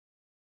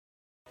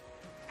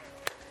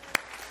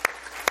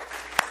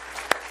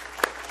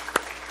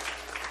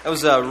It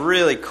was a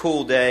really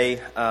cool day.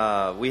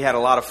 We had a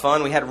lot of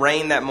fun. We had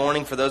rain that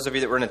morning. For those of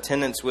you that were in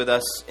attendance with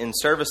us in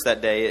service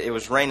that day, it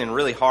was raining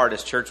really hard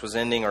as church was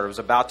ending, or it was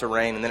about to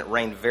rain, and then it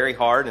rained very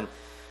hard. And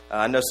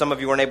I know some of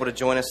you weren't able to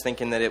join us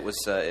thinking that it was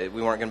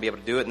we weren't going to be able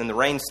to do it. And then the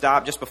rain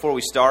stopped just before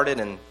we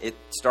started, and it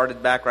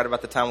started back right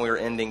about the time we were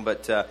ending.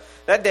 But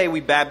that day we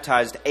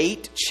baptized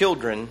 8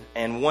 children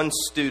and 1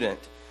 student.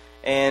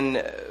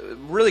 And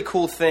really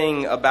cool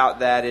thing about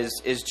that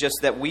is just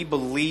that we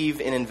believe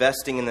in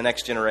investing in the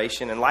next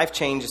generation, and life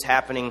change is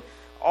happening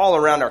all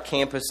around our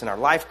campus and our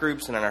life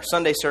groups and in our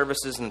Sunday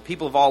services and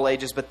people of all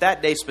ages. But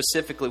that day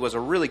specifically was a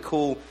really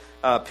cool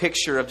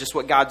picture of just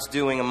what God's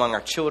doing among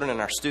our children and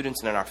our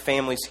students and in our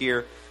families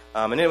here.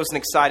 And it was an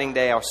exciting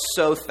day. I was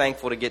so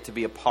thankful to get to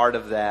be a part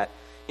of that.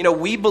 You know,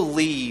 we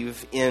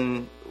believe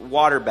in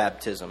water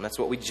baptism. That's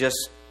what we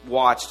just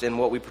watched and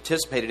what we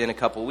participated in a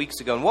couple of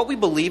weeks ago. And what we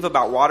believe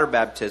about water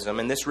baptism,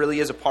 and this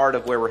really is a part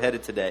of where we're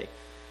headed today,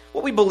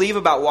 what we believe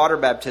about water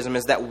baptism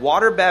is that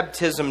water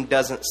baptism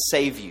doesn't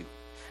save you.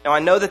 Now, I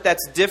know that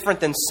that's different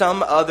than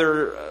some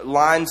other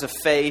lines of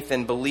faith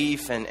and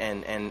belief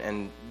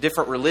and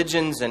different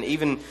religions and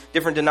even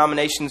different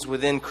denominations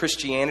within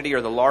Christianity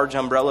or the large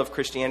umbrella of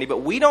Christianity,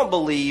 but we don't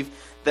believe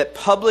that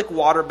public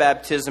water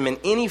baptism in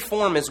any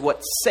form is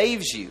what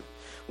saves you.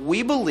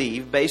 We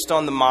believe, based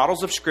on the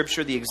models of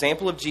Scripture, the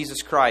example of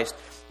Jesus Christ,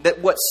 that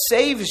what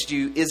saves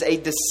you is a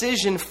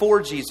decision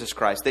for Jesus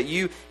Christ, that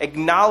you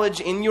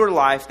acknowledge in your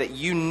life that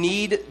you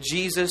need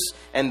Jesus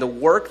and the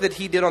work that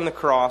He did on the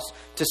cross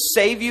to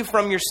save you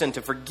from your sin,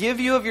 to forgive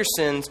you of your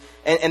sins,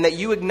 and that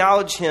you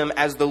acknowledge Him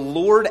as the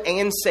Lord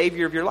and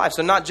Savior of your life.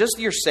 So not just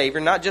your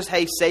Savior, not just,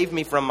 hey, save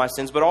me from my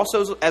sins, but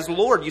also as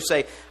Lord, you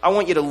say, I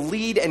want you to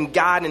lead and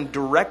guide and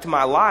direct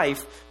my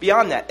life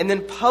beyond that. And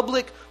then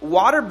public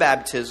water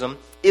baptism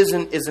is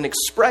an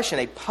expression,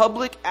 a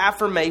public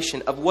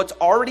affirmation of what's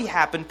already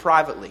happened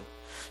privately.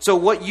 So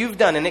what you've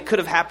done, and it could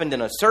have happened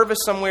in a service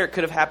somewhere, it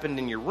could have happened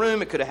in your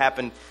room, it could have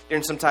happened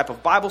during some type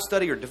of Bible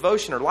study or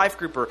devotion or life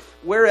group or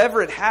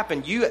wherever it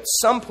happened, you at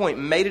some point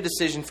made a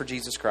decision for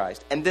Jesus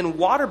Christ. And then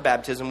water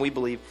baptism, we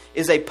believe,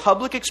 is a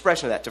public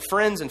expression of that to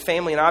friends and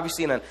family, and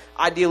obviously in an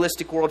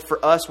idealistic world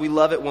for us, we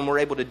love it when we're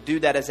able to do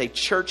that as a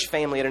church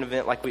family at an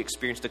event like we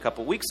experienced a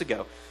couple weeks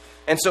ago.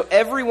 And so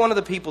every one of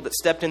the people that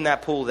stepped in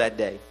that pool that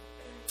day,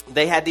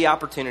 they had the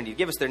opportunity to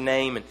give us their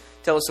name and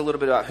tell us a little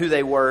bit about who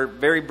they were,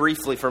 very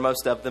briefly for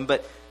most of them,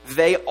 but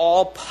they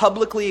all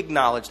publicly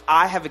acknowledged,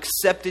 I have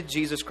accepted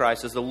Jesus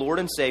Christ as the Lord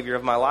and Savior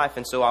of my life,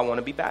 and so I want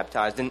to be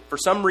baptized. And for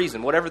some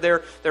reason, whatever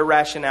their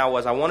rationale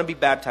was, I want to be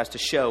baptized to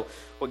show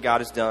what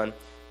God has done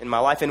in my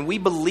life. And we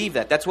believe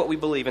that. That's what we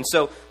believe. And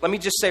so let me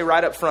just say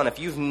right up front, if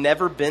you've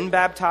never been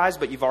baptized,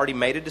 but you've already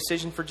made a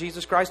decision for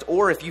Jesus Christ,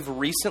 or if you've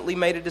recently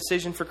made a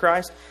decision for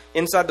Christ,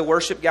 inside the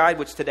worship guide,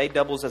 which today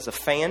doubles as a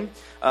fan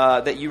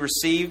that you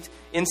received,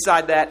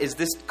 inside that is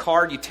this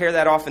card. You tear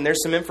that off, and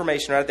there's some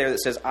information right there that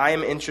says, I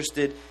am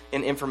interested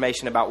in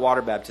information about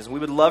water baptism. We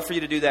would love for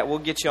you to do that. We'll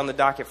get you on the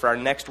docket for our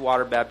next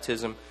water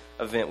baptism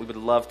event. We would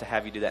love to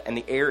have you do that. And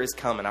the air is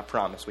coming, I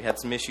promise. We had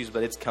some issues,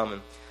 but it's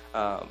coming.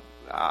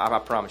 I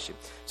promise you.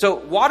 So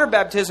water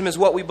baptism is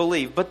what we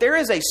believe. But there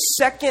is a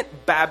second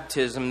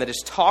baptism that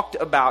is talked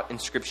about in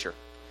Scripture.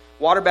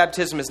 Water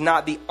baptism is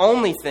not the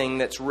only thing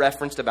that's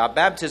referenced about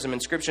baptism in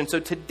Scripture. And so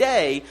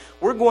today,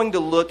 we're going to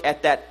look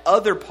at that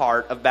other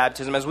part of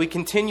baptism as we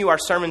continue our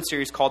sermon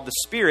series called The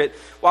Spirit,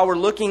 while we're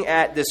looking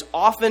at this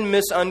often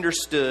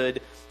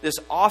misunderstood, this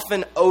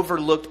often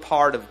overlooked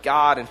part of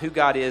God and who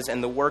God is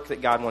and the work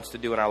that God wants to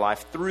do in our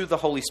life through the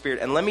Holy Spirit.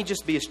 And let me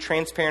just be as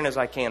transparent as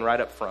I can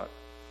right up front.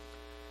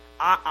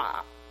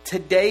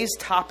 Today's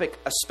topic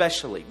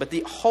especially, but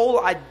the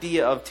whole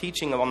idea of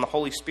teaching on the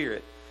Holy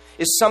Spirit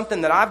is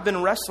something that I've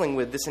been wrestling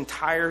with this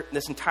entire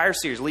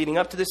series, leading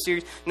up to this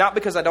series, not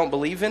because I don't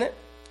believe in it,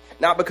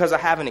 not because I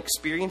haven't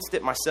experienced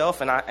it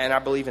myself, and I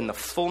believe in the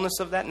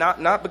fullness of that,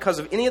 not because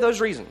of any of those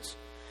reasons,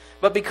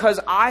 but because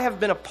I have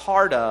been a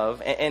part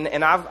of,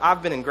 and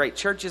I've been in great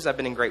churches, I've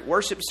been in great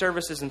worship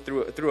services and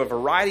through a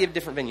variety of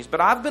different venues, but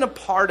I've been a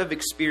part of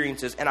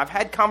experiences, and I've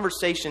had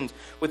conversations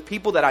with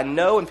people that I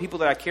know and people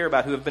that I care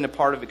about who have been a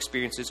part of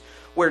experiences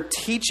where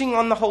teaching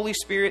on the Holy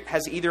Spirit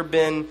has either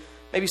been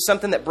maybe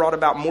something that brought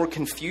about more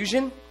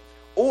confusion,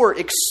 or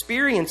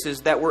experiences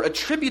that were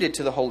attributed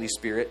to the Holy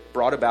Spirit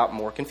brought about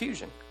more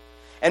confusion.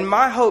 And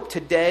my hope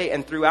today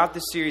and throughout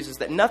this series is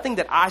that nothing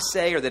that I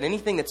say or that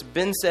anything that's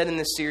been said in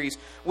this series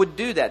would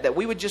do that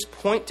we would just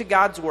point to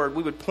God's Word,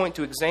 we would point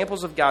to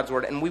examples of God's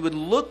Word, and we would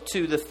look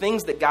to the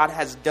things that God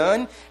has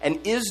done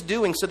and is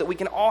doing so that we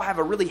can all have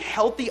a really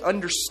healthy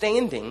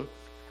understanding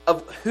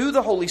of who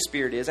the Holy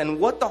Spirit is and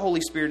what the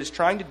Holy Spirit is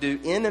trying to do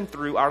in and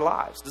through our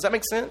lives. Does that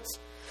make sense?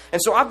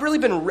 And so I've really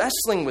been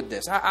wrestling with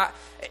this.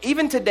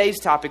 Even today's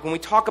topic, when we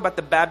talk about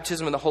the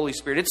baptism of the Holy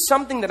Spirit, it's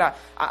something that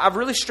I've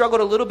really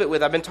struggled a little bit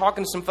with. I've been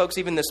talking to some folks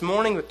even this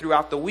morning, but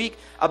throughout the week,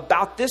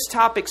 about this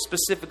topic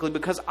specifically,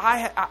 because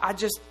I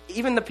just,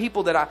 even the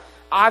people that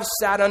I've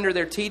sat under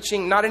their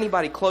teaching, not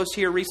anybody close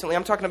here recently,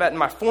 I'm talking about in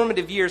my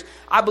formative years,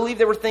 I believe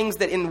there were things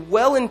that in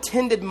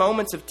well-intended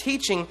moments of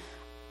teaching,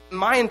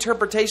 my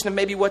interpretation of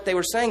maybe what they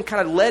were saying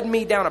kind of led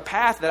me down a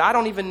path that I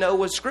don't even know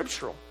was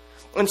scriptural.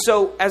 And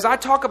so as I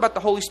talk about the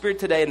Holy Spirit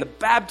today and the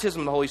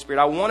baptism of the Holy Spirit,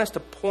 I want us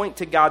to point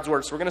to God's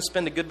word. So we're going to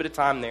spend a good bit of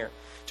time there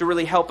to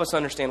really help us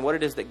understand what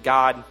it is that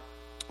God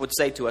would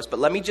say to us. But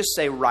let me just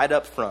say right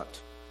up front,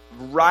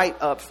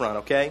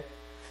 okay?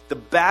 The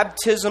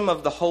baptism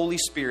of the Holy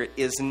Spirit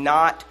is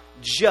not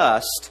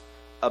just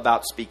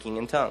about speaking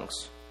in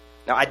tongues.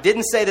 Now, I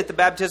didn't say that the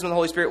baptism of the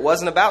Holy Spirit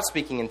wasn't about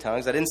speaking in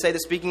tongues. I didn't say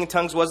that speaking in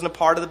tongues wasn't a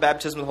part of the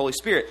baptism of the Holy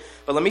Spirit.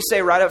 But let me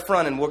say right up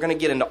front, and we're going to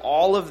get into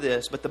all of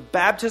this, but the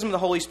baptism of the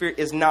Holy Spirit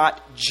is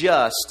not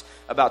just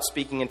about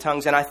speaking in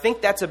tongues. And I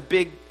think that's a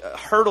big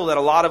hurdle that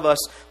a lot of us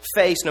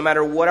face, no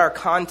matter what our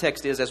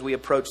context is as we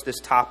approach this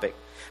topic.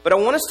 But I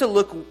want us to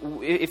look,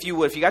 if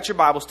you got your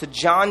Bibles, to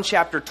John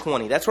chapter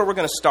 20. That's where we're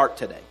going to start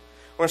today.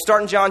 We're going to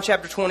start in John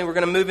chapter 20. We're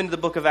going to move into the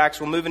book of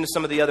Acts. We'll move into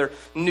some of the other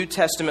New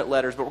Testament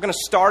letters. But we're going to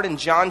start in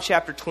John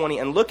chapter 20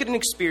 and look at an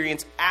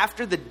experience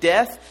after the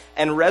death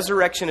and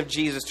resurrection of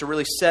Jesus to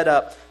really set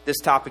up this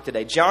topic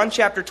today. John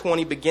chapter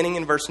 20, beginning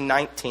in verse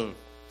 19.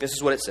 This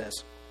is what it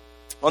says.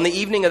 On the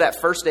evening of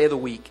that first day of the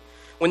week,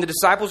 when the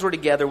disciples were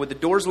together with the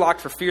doors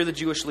locked for fear of the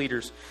Jewish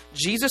leaders,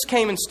 Jesus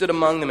came and stood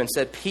among them and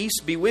said, "Peace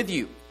be with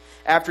you."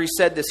 After he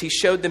said this, he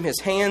showed them his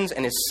hands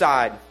and his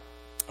side.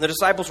 The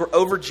disciples were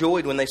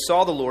overjoyed when they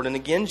saw the Lord. And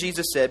again,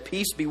 Jesus said,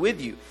 "Peace be with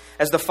you.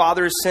 As the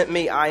Father has sent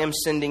me, I am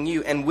sending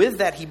you." And with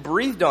that, he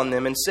breathed on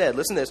them and said,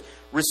 listen to this,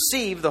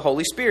 "Receive the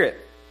Holy Spirit."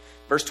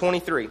 Verse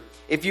 23,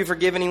 "If you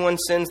forgive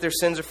anyone's sins, their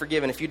sins are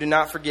forgiven. If you do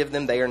not forgive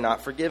them, they are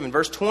not forgiven."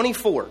 Verse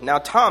 24, "Now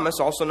Thomas,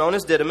 also known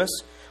as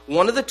Didymus,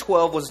 one of the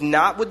 12, was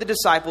not with the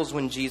disciples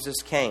when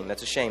Jesus came."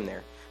 That's a shame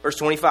there. Verse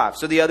 25,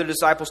 "So the other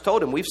disciples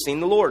told him, 'We've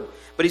seen the Lord.'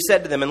 But he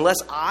said to them, 'Unless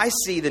I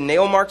see the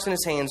nail marks in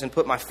his hands and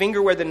put my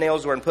finger where the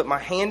nails were and put my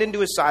hand into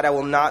his side, I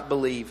will not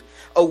believe.'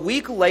 A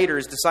week later,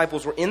 his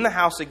disciples were in the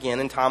house again,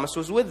 and Thomas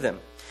was with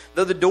them.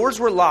 Though the doors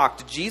were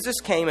locked,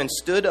 Jesus came and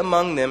stood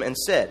among them and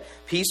said,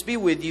 'Peace be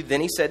with you.' Then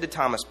he said to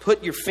Thomas,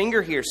 'Put your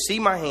finger here, see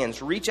my hands,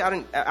 reach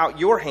out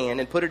your hand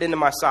and put it into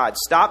my side.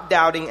 Stop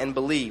doubting and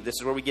believe.'" This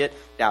is where we get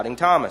doubting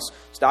Thomas.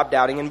 Stop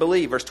doubting and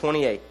believe. Verse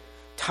 28,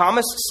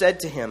 "Thomas said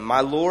to him, 'My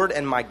Lord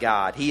and my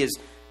God.'" He is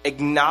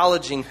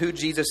acknowledging who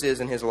Jesus is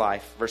in his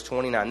life. Verse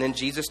 29, "Then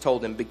Jesus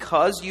told him,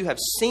 'Because you have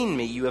seen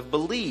me, you have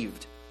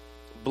believed.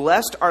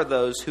 Blessed are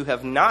those who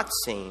have not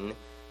seen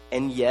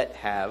and yet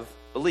have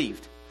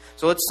believed.'"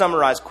 So let's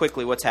summarize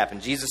quickly what's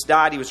happened. Jesus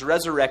died, he was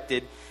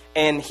resurrected,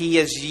 and he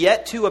is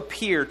yet to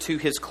appear to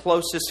his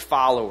closest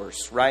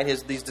followers, right?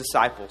 These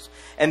disciples.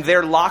 And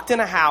they're locked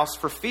in a house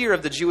for fear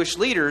of the Jewish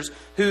leaders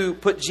who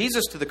put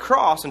Jesus to the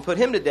cross and put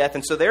him to death.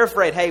 And so they're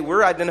afraid, hey,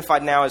 we're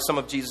identified now as some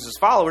of Jesus'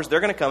 followers. They're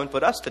going to come and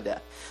put us to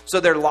death. So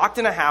they're locked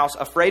in a house,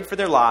 afraid for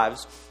their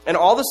lives. And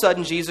all of a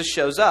sudden, Jesus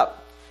shows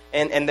up.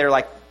 And they're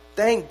like,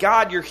 "Thank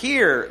God you're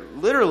here,"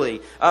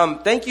 literally.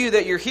 "Thank you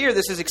that you're here.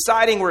 This is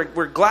exciting.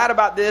 We're glad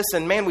about this.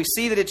 And man, we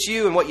see that it's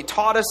you and what you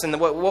taught us and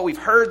what we've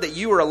heard, that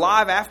you were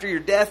alive after your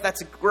death.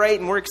 That's great.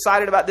 And we're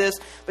excited about this."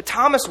 But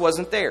Thomas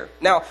wasn't there.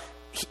 Now,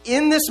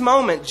 in this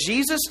moment,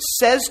 Jesus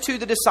says to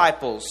the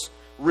disciples,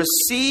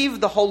 "Receive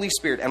the Holy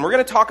Spirit." And we're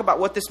going to talk about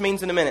what this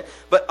means in a minute.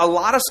 But a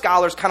lot of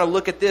scholars kind of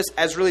look at this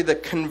as really the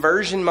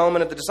conversion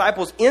moment of the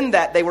disciples, in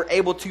that they were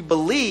able to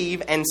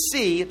believe and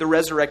see the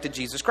resurrected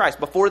Jesus Christ.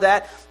 Before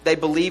that, they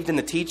believed in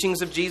the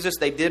teachings of Jesus.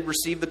 They did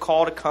receive the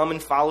call to come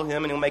and follow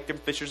him, and he'll make them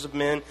fishers of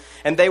men.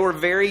 And they were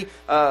very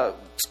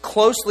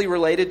closely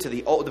related to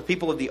the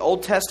people of the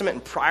Old Testament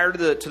and prior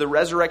to the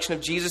resurrection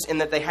of Jesus, in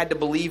that they had to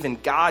believe in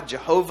God,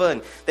 Jehovah,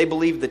 and they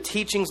believed the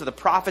teachings of the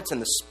prophets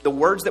and the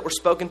words that were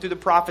spoken through the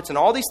prophets and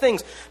all these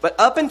things. But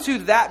up until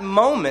that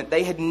moment,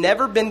 they had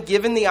never been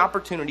given the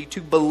opportunity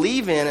to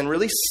believe in and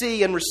really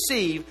see and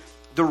receive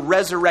the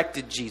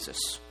resurrected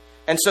Jesus.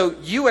 And so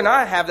you and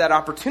I have that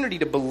opportunity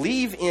to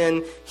believe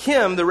in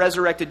him, the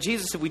resurrected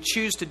Jesus, if we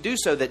choose to do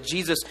so, that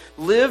Jesus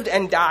lived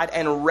and died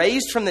and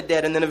raised from the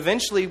dead and then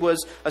eventually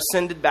was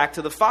ascended back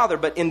to the Father.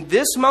 But in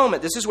this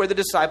moment, this is where the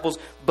disciples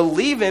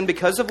believe in,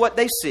 because of what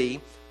they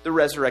see, the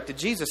resurrected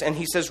Jesus. And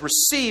he says,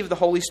 "Receive the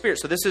Holy Spirit."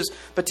 So this is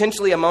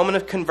potentially a moment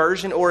of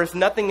conversion, or if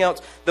nothing else,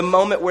 the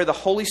moment where the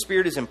Holy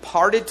Spirit is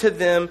imparted to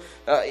them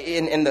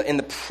in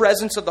the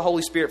presence of the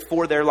Holy Spirit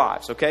for their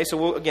lives. Okay, so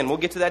we'll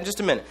get to that in just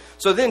a minute.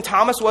 So then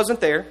Thomas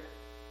wasn't there,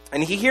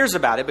 and he hears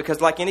about it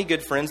because, like any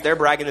good friends, they're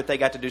bragging that they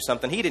got to do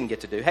something he didn't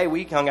get to do. "Hey,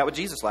 we hung out with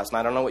Jesus last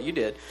night. I don't know what you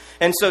did."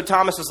 And so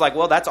Thomas is like,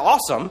 "Well, that's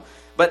awesome,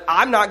 but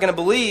I'm not going to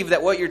believe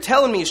that what you're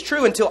telling me is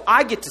true until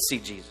I get to see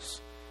Jesus.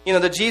 You know,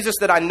 the Jesus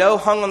that I know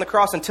hung on the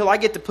cross, until I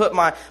get to put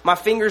my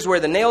fingers where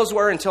the nails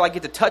were, until I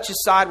get to touch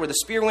his side where the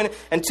spear went,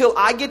 until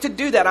I get to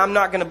do that, I'm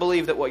not going to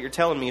believe that what you're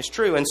telling me is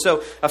true." And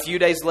so a few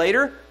days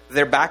later,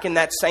 they're back in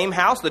that same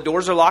house. The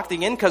doors are locked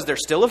again because they're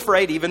still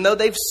afraid. Even though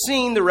they've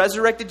seen the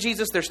resurrected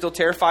Jesus, they're still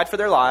terrified for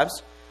their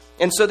lives.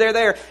 And so they're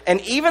there.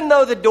 And even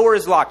though the door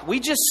is locked,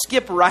 we just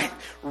skip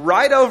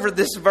right over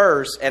this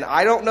verse. And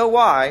I don't know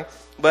why,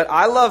 but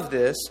I love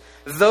this.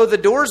 "Though the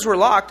doors were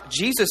locked,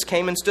 Jesus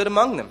came and stood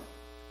among them."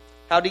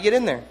 How'd he get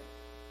in there?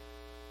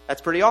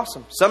 That's pretty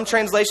awesome. Some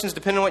translations,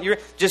 depending on what you're,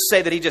 just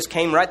say that he just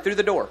came right through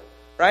the door,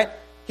 right?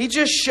 He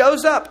just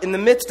shows up in the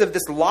midst of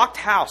this locked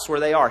house where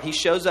they are. He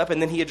shows up and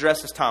then he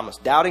addresses Thomas,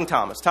 doubting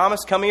Thomas. Thomas,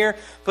 come here,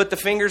 put the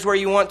fingers where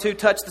you want to,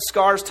 touch the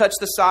scars, touch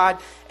the side.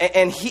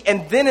 And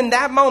then in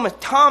that moment,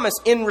 Thomas,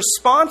 in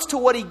response to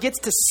what he gets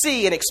to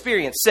see and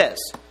experience, says,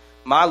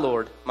 my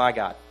Lord, my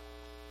God.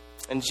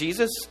 And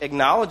Jesus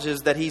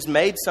acknowledges that he's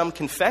made some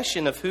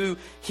confession of who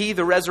he,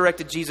 the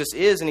resurrected Jesus,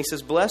 is. And he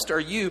says, blessed are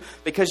you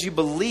because you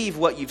believe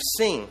what you've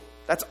seen.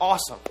 That's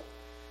awesome.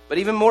 But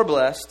even more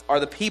blessed are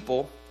the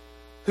people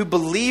who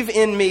believe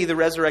in me, the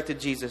resurrected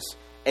Jesus,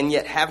 and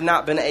yet have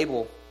not been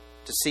able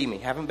to see me,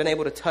 haven't been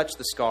able to touch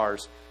the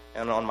scars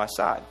and on my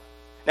side.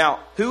 Now,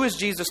 who is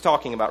Jesus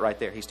talking about right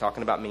there? He's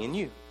talking about me and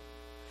you.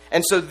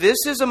 And so this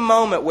is a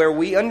moment where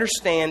we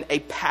understand a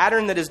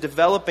pattern that is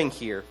developing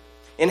here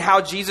in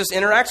how Jesus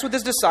interacts with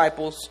his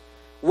disciples,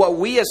 what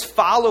we as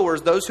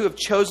followers, those who have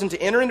chosen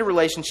to enter into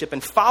relationship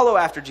and follow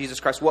after Jesus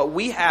Christ, what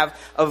we have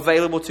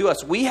available to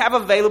us. We have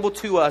available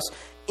to us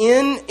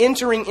in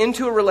entering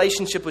into a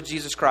relationship with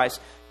Jesus Christ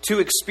to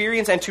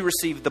experience and to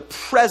receive the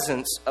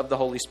presence of the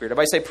Holy Spirit.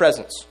 Everybody say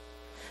presence.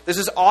 This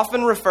is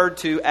often referred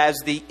to as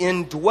the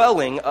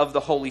indwelling of the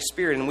Holy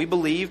Spirit. And we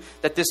believe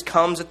that this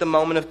comes at the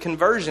moment of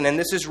conversion. And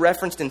this is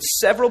referenced in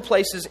several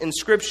places in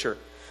Scripture.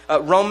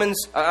 1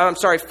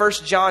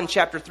 John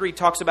chapter 3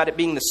 talks about it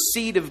being the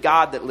seed of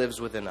God that lives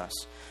within us.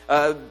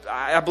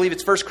 I believe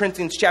it's 1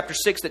 Corinthians chapter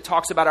 6 that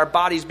talks about our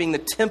bodies being the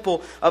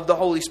temple of the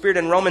Holy Spirit.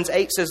 And Romans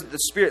 8 says that the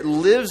Spirit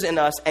lives in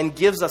us and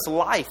gives us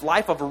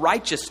life of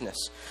righteousness.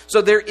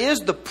 So there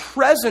is the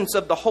presence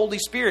of the Holy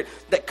Spirit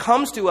that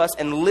comes to us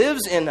and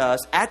lives in us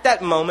at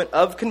that moment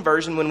of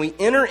conversion when we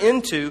enter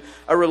into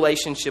a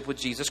relationship with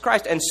Jesus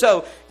Christ. And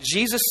so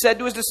Jesus said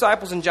to his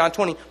disciples in John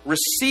 20,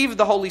 receive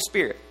the Holy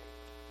Spirit.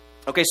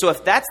 Okay, so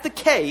if that's the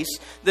case,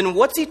 then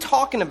what's he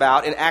talking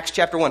about in Acts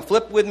chapter 1?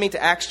 Flip with me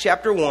to Acts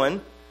chapter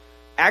 1.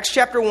 Acts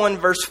chapter 1,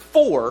 verse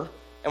 4.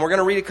 And we're going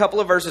to read a couple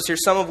of verses here,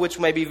 some of which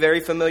may be very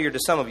familiar to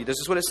some of you. This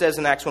is what it says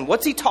in Acts 1.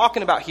 What's he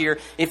talking about here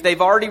if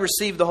they've already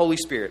received the Holy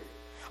Spirit?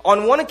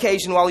 On one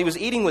occasion, while he was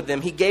eating with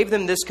them, he gave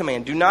them this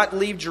command. Do not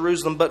leave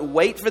Jerusalem, but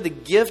wait for the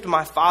gift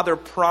my Father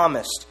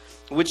promised,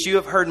 which you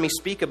have heard me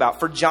speak about.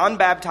 For John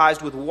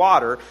baptized with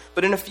water,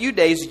 but in a few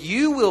days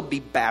you will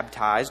be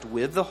baptized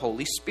with the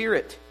Holy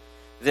Spirit.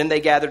 Then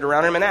they gathered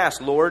around him and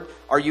asked, Lord,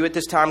 are you at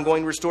this time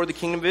going to restore the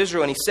kingdom of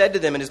Israel? And he said to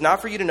them, it is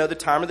not for you to know the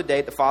time or the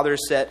date the Father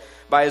has set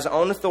by his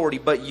own authority,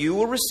 but you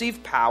will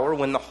receive power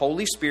when the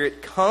Holy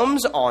Spirit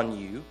comes on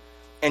you,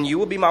 and you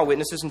will be my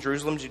witnesses in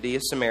Jerusalem, Judea,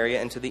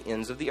 Samaria, and to the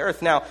ends of the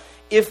earth. Now,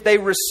 if they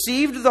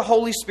received the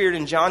Holy Spirit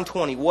in John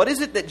 20, what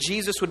is it that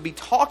Jesus would be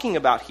talking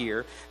about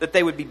here? That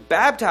they would be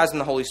baptized in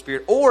the Holy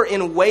Spirit, or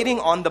in waiting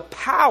on the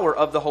power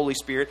of the Holy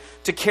Spirit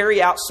to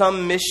carry out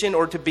some mission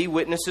or to be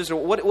witnesses?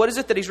 Or what is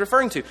it that he's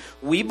referring to?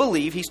 We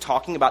believe he's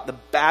talking about the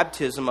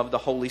baptism of the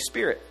Holy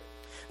Spirit.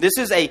 This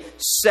is a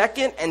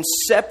second and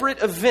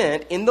separate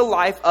event in the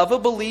life of a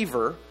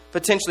believer,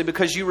 potentially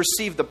because you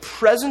receive the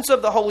presence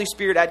of the Holy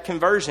Spirit at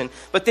conversion,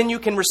 but then you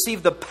can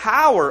receive the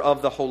power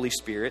of the Holy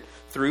Spirit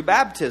through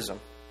baptism.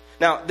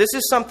 Now, this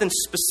is something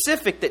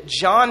specific that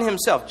John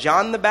himself,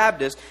 John the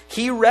Baptist,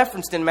 he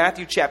referenced in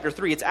Matthew chapter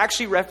 3. It's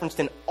actually referenced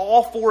in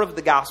all four of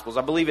the Gospels.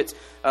 I believe it's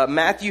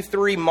Matthew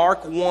 3,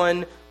 Mark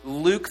 1,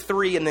 Luke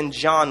 3, and then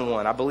John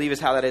 1, I believe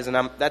is how that is.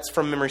 And that's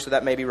from memory, so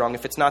that may be wrong.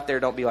 If it's not there,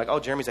 don't be like, oh,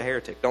 Jeremy's a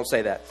heretic. Don't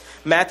say that.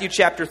 Matthew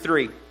chapter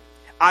 3.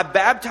 I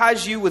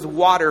baptize you with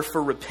water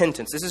for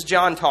repentance. This is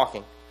John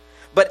talking.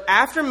 But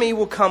after me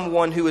will come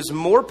one who is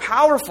more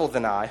powerful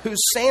than I, whose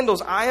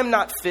sandals I am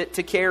not fit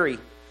to carry.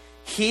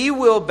 He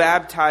will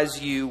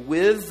baptize you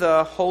with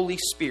the Holy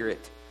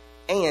Spirit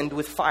and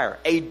with fire.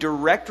 A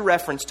direct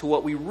reference to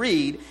what we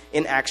read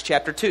in Acts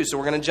chapter 2. So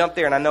we're going to jump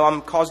there. And I know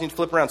I'm causing you to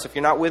flip around. So if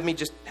you're not with me,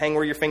 just hang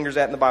where your finger's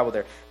at in the Bible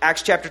there.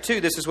 Acts chapter 2,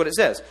 this is what it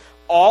says.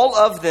 All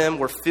of them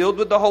were filled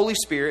with the Holy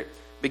Spirit,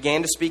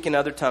 began to speak in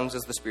other tongues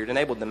as the Spirit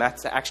enabled them.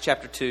 That's Acts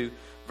chapter 2,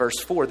 verse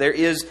 4. There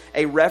is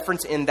a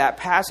reference in that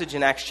passage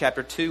in Acts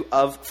chapter 2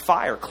 of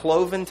fire,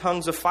 cloven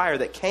tongues of fire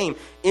that came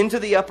into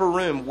the upper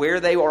room where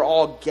they were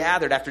all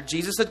gathered after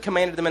Jesus had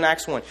commanded them in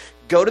Acts 1.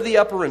 Go to the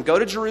upper room, go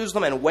to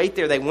Jerusalem and wait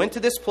there. They went to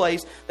this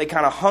place, they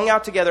kind of hung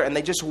out together and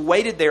they just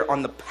waited there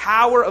on the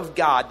power of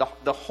God,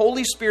 the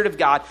Holy Spirit of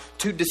God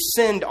to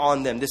descend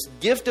on them, this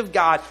gift of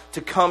God to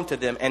come to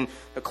them. And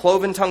the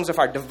cloven tongues of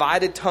fire,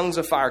 divided tongues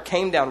of fire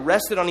came down,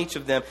 rested on each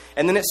of them.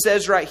 And then it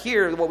says right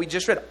here, what we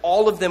just read,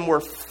 all of them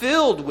were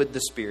filled with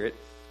the Spirit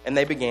and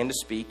they began to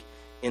speak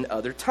in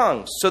other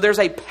tongues. So there's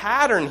a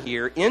pattern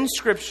here in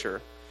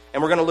Scripture,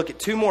 and we're going to look at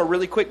two more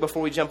really quick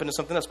before we jump into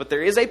something else. But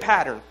there is a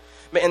pattern.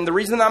 And the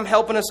reason I'm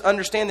helping us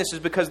understand this is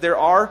because there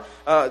are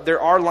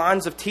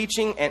lines of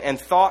teaching and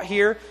thought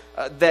here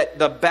that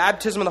the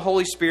baptism of the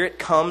Holy Spirit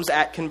comes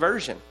at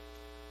conversion.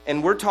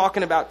 And we're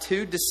talking about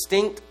two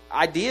distinct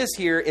ideas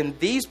here in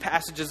these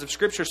passages of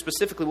Scripture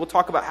specifically. We'll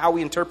talk about how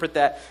we interpret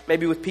that,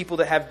 maybe with people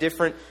that have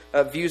different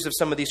views of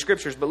some of these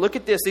Scriptures. But look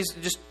at this. These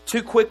just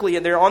too quickly,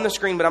 and they're on the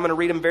screen, but I'm going to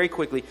read them very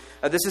quickly.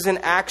 This is in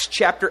Acts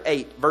chapter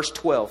 8, verse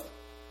 12.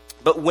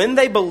 But when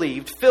they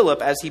believed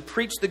Philip as he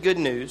preached the good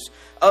news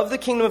of the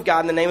kingdom of God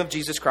in the name of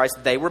Jesus Christ,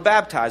 they were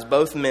baptized,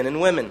 both men and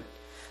women.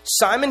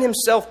 Simon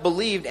himself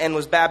believed and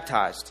was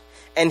baptized,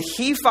 and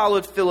he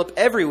followed Philip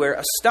everywhere,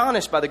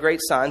 astonished by the great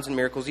signs and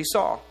miracles he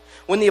saw.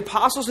 When the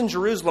apostles in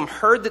Jerusalem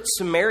heard that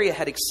Samaria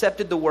had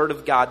accepted the word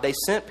of God, they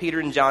sent Peter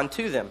and John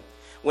to them.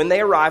 When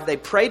they arrived, they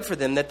prayed for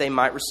them that they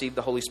might receive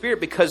the Holy Spirit,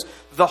 because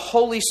the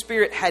Holy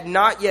Spirit had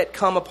not yet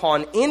come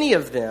upon any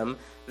of them.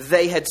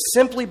 They had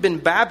simply been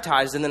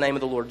baptized in the name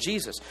of the Lord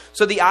Jesus.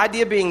 So the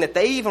idea being that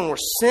they even were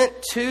sent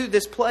to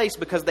this place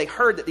because they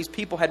heard that these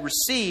people had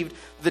received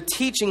the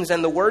teachings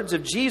and the words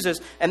of Jesus,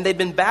 and they'd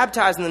been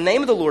baptized in the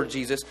name of the Lord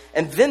Jesus,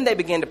 and then they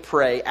began to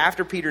pray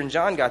after Peter and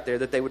John got there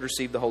that they would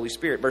receive the Holy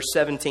Spirit. Verse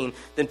 17,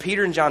 then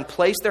Peter and John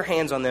placed their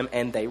hands on them,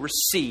 and they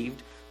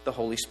received the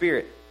Holy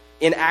Spirit.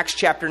 In Acts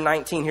chapter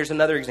 19, here's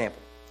another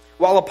example.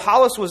 While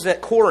Apollos was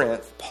at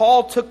Corinth,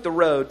 Paul took the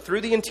road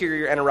through the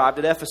interior and arrived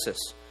at Ephesus.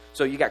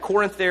 So you got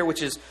Corinth there,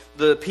 which is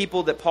the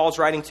people that Paul's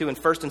writing to in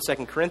 1st and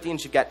 2nd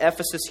Corinthians. You've got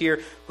Ephesus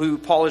here, who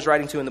Paul is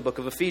writing to in the book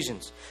of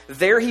Ephesians.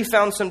 There he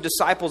found some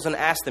disciples and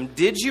asked them,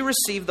 did you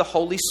receive the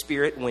Holy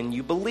Spirit when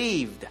you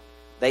believed?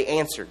 They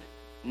answered,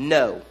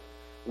 no,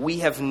 we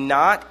have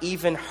not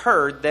even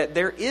heard that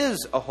there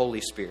is a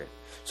Holy Spirit.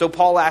 So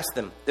Paul asked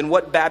them, then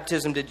what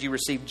baptism did you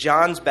receive?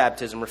 John's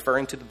baptism,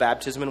 referring to the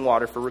baptism in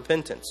water for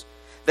repentance.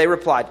 They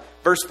replied,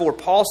 verse 4,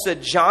 Paul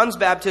said John's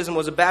baptism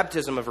was a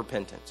baptism of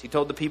repentance. He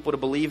told the people to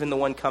believe in the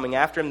one coming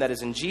after him, that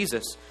is in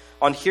Jesus.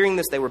 On hearing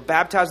this, they were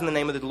baptized in the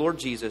name of the Lord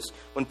Jesus.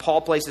 When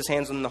Paul placed his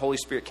hands on them, the Holy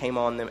Spirit came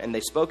on them, and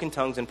they spoke in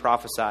tongues and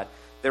prophesied.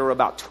 There were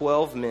about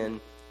 12 men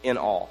in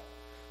all.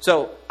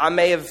 So I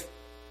may have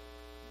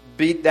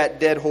beat that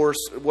dead horse,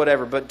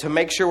 whatever, but to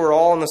make sure we're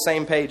all on the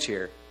same page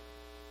here,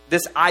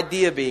 this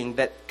idea being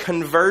that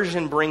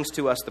conversion brings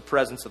to us the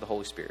presence of the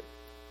Holy Spirit.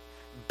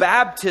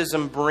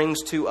 Baptism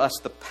brings to us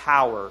the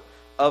power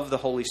of the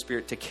Holy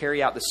Spirit to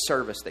carry out the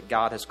service that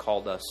God has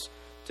called us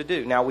to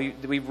do. Now, we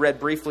read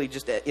briefly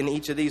just in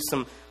each of these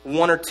some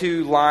 1 or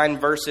 2 line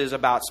verses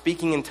about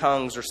speaking in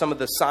tongues or some of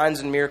the signs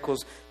and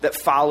miracles that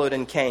followed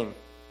and came.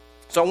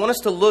 So I want us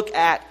to look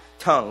at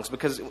tongues,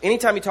 because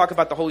anytime you talk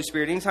about the Holy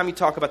Spirit, anytime you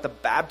talk about the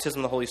baptism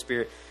of the Holy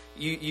Spirit,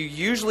 you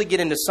usually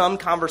get into some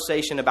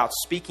conversation about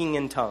speaking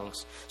in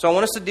tongues. So I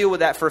want us to deal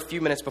with that for a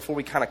few minutes before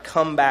we kind of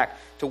come back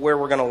to where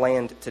we're going to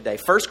land today.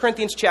 1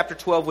 Corinthians chapter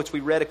 12, which we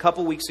read a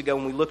couple weeks ago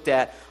when we looked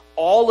at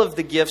all of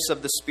the gifts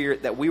of the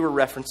Spirit that we were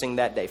referencing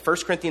that day. 1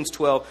 Corinthians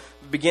 12,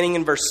 beginning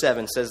in verse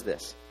 7, says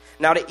this.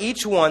 Now to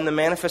each one, the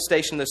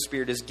manifestation of the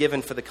Spirit is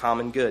given for the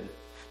common good.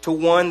 To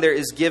one there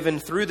is given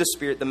through the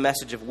Spirit the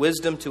message of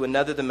wisdom, to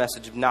another the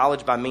message of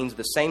knowledge by means of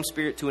the same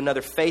Spirit, to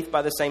another faith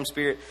by the same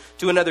Spirit,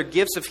 to another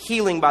gifts of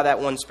healing by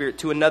that one Spirit,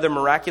 to another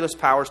miraculous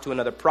powers, to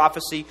another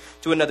prophecy,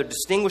 to another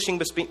distinguishing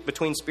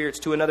between spirits,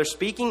 to another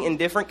speaking in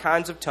different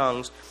kinds of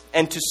tongues,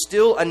 and to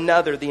still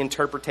another the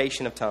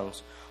interpretation of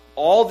tongues.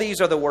 All these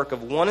are the work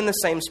of one and the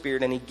same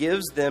Spirit, and He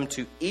gives them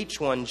to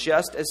each one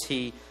just as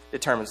He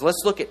determines.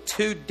 Let's look at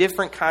 2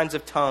 different kinds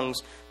of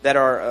tongues that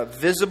are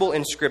visible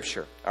in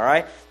Scripture. All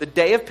right? The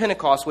day of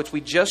Pentecost, which we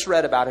just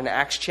read about in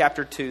Acts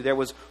chapter 2, there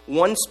was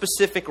one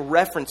specific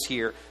reference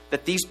here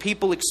that these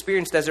people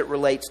experienced as it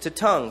relates to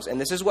tongues.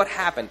 And this is what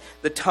happened.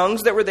 The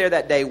tongues that were there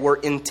that day were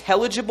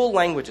intelligible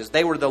languages.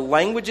 They were the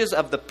languages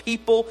of the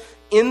people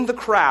in the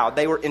crowd.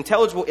 They were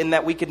intelligible in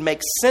that we could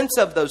make sense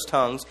of those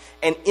tongues.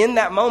 And in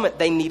that moment,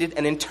 they needed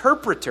an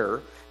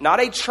interpreter, not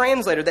a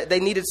translator. They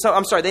needed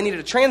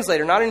a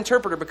translator, not an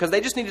interpreter, because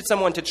they just needed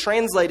someone to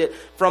translate it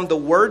from the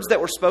words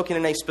that were spoken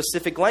in a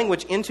specific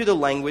language into the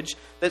language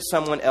that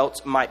someone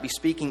else might be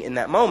speaking in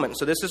that moment.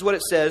 So this is what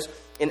it says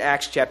in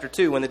Acts chapter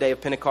 2. When the day of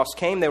Pentecost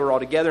came, they were all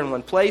together in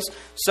one place.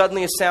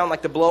 Suddenly a sound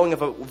like the blowing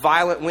of a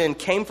violent wind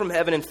came from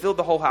heaven and filled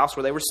the whole house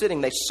where they were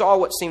sitting. They saw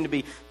what seemed to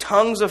be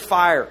tongues of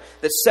fire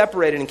that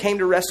separated and came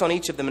to rest on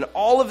each of them. And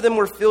all of them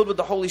were filled with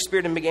the Holy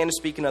Spirit and began to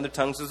speak in other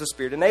tongues as the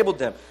Spirit enabled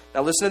them.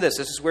 Now listen to this.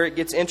 This is where it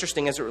gets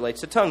interesting as it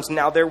relates to tongues.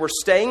 Now there were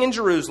staying in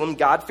Jerusalem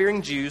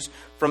God-fearing Jews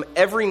from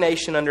every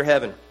nation under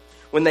heaven.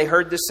 When they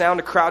heard this sound,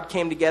 a crowd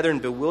came together in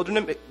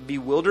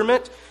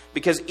bewilderment,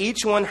 because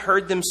each one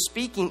heard them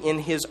speaking in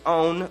his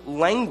own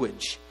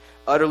language.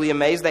 Utterly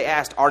amazed, they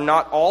asked, are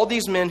not all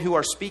these men who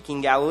are speaking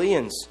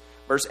Galileans?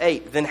 Verse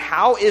 8, then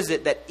how is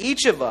it that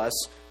each of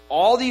us,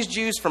 all these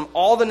Jews from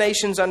all the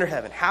nations under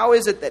heaven, how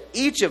is it that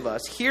each of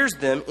us hears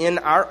them in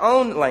our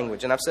own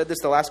language? And I've said this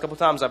the last couple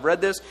times I've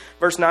read this.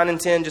 Verse 9 and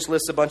 10 just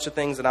lists a bunch of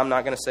things that I'm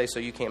not going to say so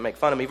you can't make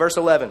fun of me. Verse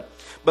 11,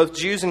 both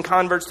Jews and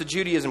converts to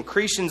Judaism,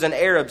 Cretians and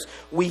Arabs,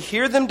 we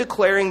hear them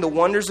declaring the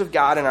wonders of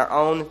God in our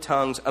own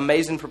tongues,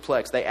 amazed and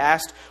perplexed. They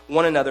asked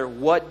one another,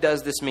 what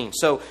does this mean?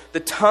 So the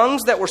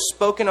tongues that were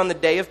spoken on the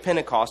day of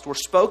Pentecost were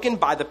spoken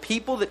by the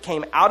people that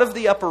came out of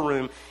the upper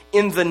room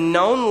in the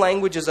known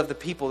languages of the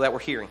people that were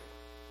hearing.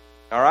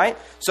 All right?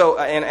 So,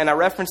 and I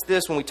referenced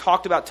this when we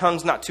talked about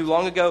tongues not too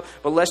long ago,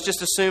 but let's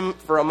just assume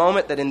for a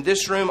moment that in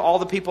this room, all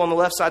the people on the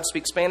left side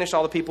speak Spanish,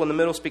 all the people in the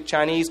middle speak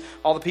Chinese,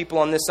 all the people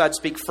on this side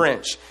speak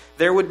French.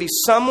 There would be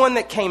someone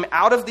that came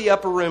out of the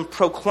upper room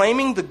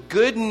proclaiming the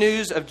good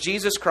news of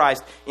Jesus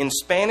Christ in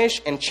Spanish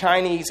and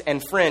Chinese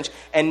and French,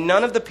 and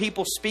none of the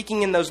people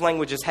speaking in those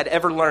languages had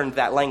ever learned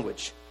that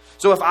language.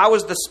 So if I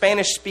was the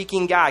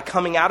Spanish-speaking guy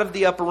coming out of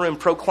the upper room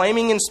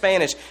proclaiming in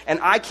Spanish, and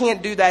I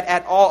can't do that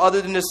at all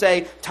other than to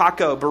say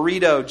taco,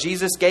 burrito,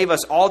 Jesus gave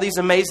us all these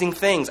amazing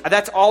things.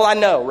 That's all I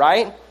know,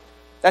 right?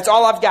 That's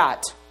all I've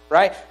got,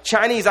 right?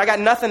 Chinese, I got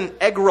nothing,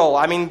 egg roll.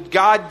 I mean,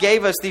 God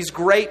gave us these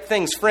great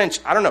things. French,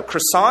 I don't know,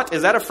 croissant,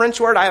 is that a French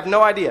word? I have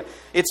no idea.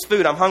 It's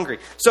food, I'm hungry.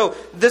 So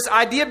this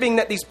idea being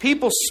that these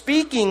people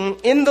speaking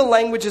in the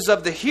languages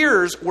of the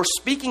hearers were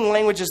speaking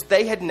languages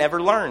they had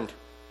never learned.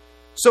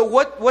 So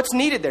what's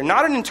needed there?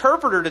 Not an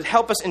interpreter to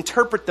help us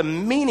interpret the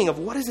meaning of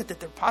what is it that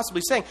they're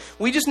possibly saying.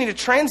 We just need a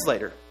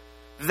translator.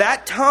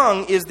 That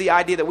tongue is the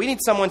idea that we need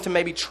someone to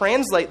maybe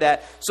translate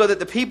that so that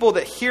the people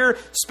that hear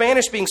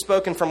Spanish being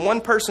spoken from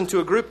one person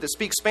to a group that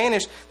speaks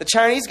Spanish, the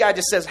Chinese guy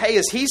just says, hey,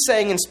 is he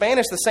saying in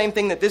Spanish the same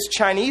thing that this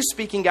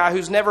Chinese-speaking guy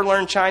who's never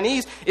learned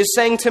Chinese is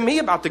saying to me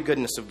about the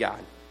goodness of God?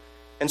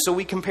 And so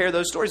we compare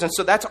those stories. And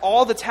so that's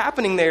all that's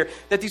happening there,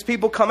 that these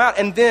people come out.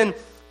 And then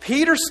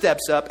Peter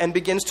steps up and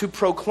begins to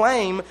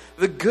proclaim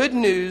the good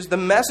news, the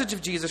message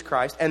of Jesus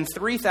Christ, and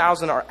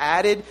 3,000 are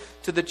added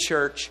to the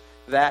church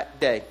that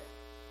day.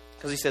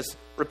 Because he says,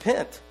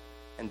 repent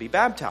and be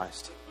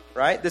baptized,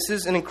 right? This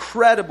is an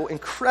incredible,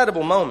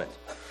 incredible moment.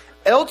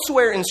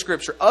 Elsewhere in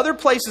Scripture, other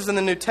places in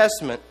the New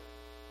Testament,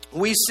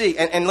 we see,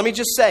 and let me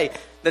just say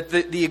that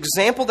the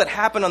example that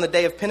happened on the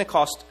day of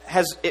Pentecost,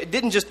 it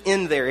didn't just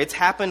end there. It's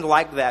happened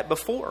like that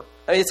before.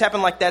 I mean, it's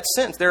happened like that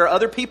since. There are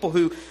other people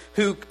who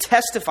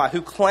testify,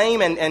 who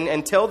claim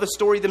and tell the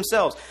story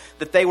themselves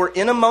that they were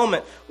in a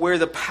moment where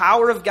the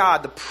power of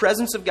God, the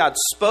presence of God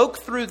spoke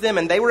through them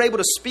and they were able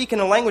to speak in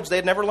a language they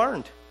had never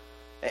learned.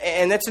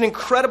 And that's an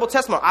incredible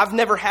testimony. I've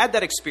never had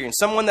that experience.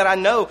 Someone that I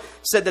know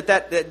said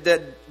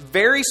that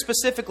very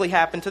specifically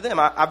happened to them.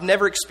 I've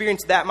never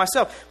experienced that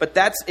myself. But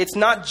it's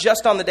not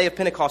just on the day of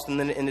Pentecost and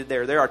then it ended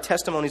there. There are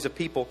testimonies of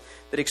people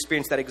that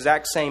experience that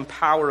exact same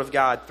power of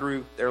God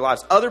through their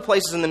lives. Other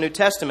places in the New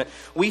Testament,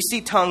 we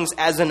see tongues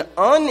as an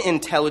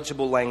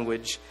unintelligible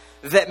language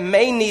that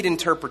may need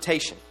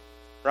interpretation,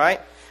 right?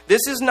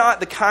 This is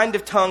not the kind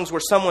of tongues where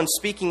someone's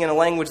speaking in a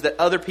language that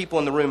other people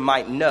in the room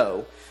might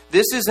know.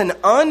 This is an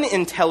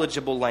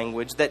unintelligible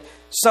language that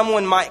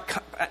someone might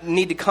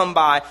need to come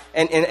by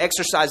and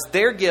exercise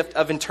their gift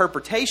of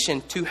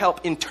interpretation to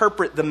help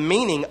interpret the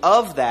meaning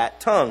of that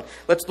tongue.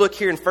 Let's look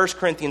here in 1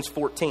 Corinthians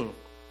 14,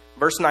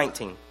 verse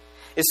 19.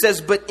 It says,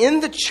 but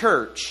in the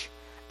church,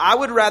 I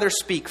would rather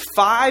speak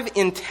 5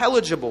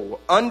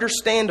 intelligible,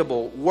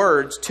 understandable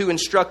words to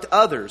instruct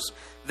others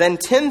than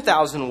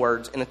 10,000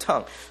 words in a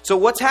tongue. So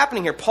what's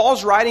happening here?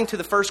 Paul's writing to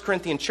the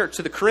Corinthian church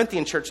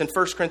in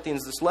 1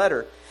 Corinthians, this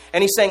letter.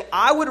 And he's saying,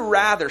 I would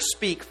rather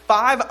speak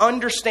 5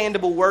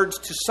 understandable words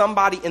to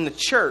somebody in the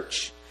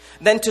church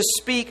than to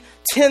speak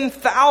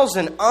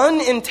 10,000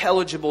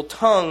 unintelligible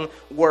tongue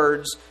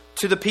words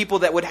to the people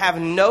that would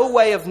have no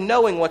way of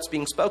knowing what's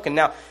being spoken.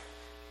 Now,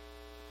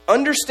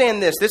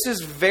 understand this. This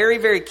is very,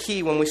 very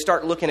key when we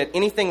start looking at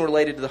anything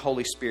related to the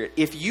Holy Spirit.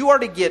 If you are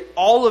to get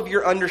all of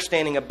your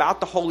understanding about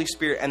the Holy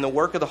Spirit and the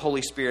work of the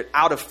Holy Spirit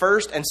out of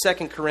 1 and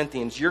 2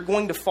 Corinthians, you're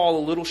going to fall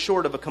a little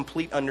short of a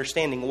complete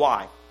understanding.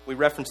 Why? We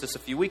referenced this a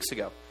few weeks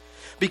ago.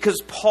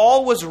 Because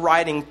Paul was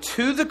writing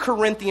to the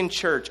Corinthian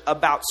church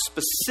about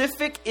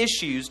specific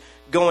issues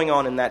going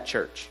on in that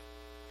church.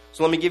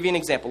 So let me give you an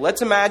example.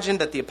 Let's imagine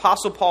that the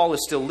Apostle Paul is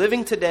still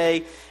living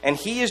today and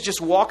he is just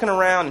walking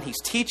around and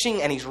he's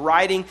teaching and he's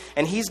writing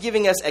and he's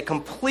giving us a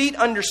complete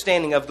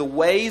understanding of the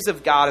ways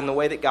of God and the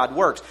way that God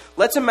works.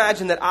 Let's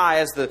imagine that I,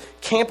 as the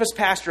campus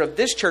pastor of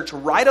this church,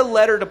 write a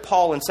letter to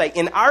Paul and say,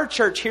 in our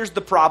church, here's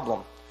the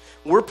problem.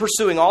 We're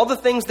pursuing all the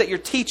things that you're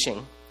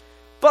teaching,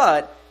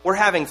 but we're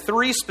having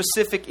 3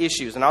 specific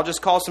issues. And I'll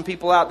just call some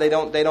people out. They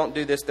don't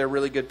do this. They're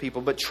really good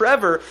people. But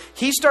Trevor,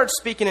 he starts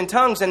speaking in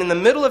tongues. And in the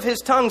middle of his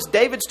tongues,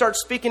 David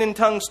starts speaking in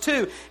tongues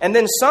too. And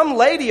then some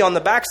lady on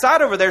the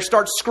backside over there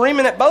starts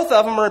screaming at both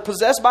of them or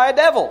possessed by a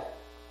devil.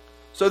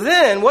 So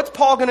then what's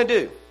Paul going to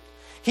do?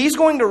 He's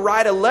going to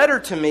write a letter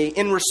to me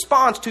in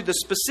response to the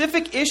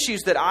specific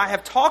issues that I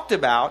have talked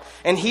about.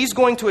 And he's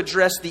going to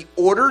address the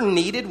order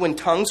needed when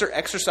tongues are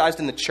exercised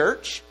in the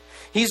church.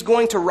 He's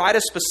going to write a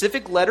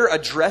specific letter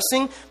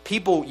addressing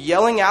people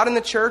yelling out in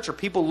the church or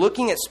people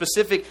looking at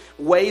specific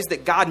ways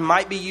that God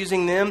might be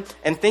using them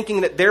and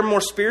thinking that they're more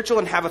spiritual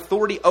and have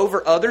authority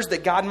over others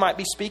that God might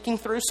be speaking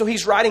through. So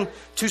he's writing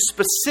to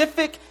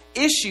specific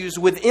issues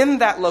within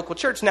that local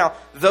church. Now,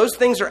 those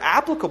things are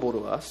applicable to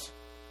us,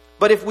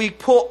 But if we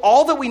pull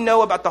all that we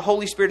know about the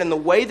Holy Spirit and the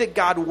way that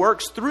God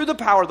works through the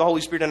power of the Holy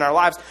Spirit in our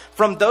lives,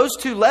 from those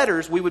two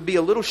letters, we would be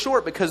a little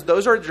short because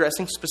those are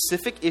addressing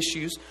specific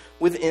issues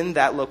within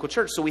that local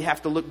church. So we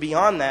have to look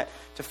beyond that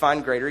to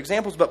find greater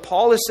examples. But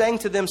Paul is saying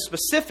to them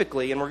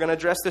specifically, and we're going to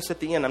address this at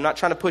the end. I'm not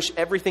trying to push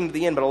everything to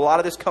the end, but a lot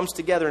of this comes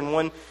together in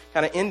one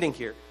kind of ending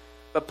here.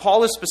 But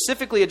Paul is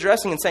specifically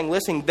addressing and saying,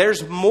 listen,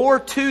 there's more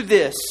to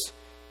this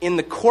in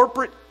the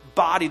corporate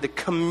body, the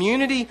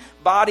community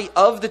body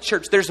of the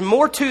church. There's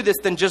more to this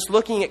than just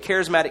looking at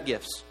charismatic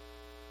gifts.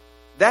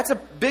 That's a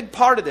big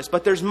part of this,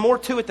 but there's more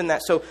to it than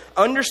that. So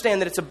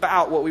understand that it's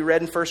about what we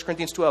read in 1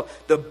 Corinthians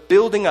 12, the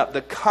building up,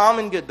 the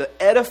common good, the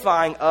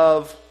edifying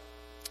of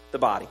the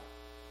body.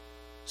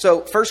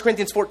 So 1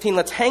 Corinthians 14,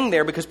 let's hang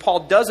there because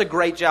Paul does a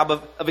great job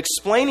of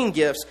explaining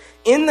gifts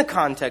in the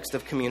context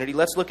of community.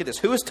 Let's look at this.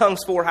 Who is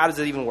tongues for? How does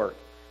it even work?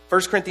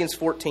 1 Corinthians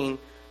 14,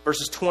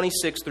 verses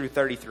 26 through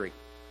 33.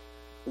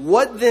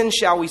 What then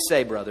shall we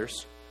say,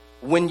 brothers?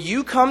 When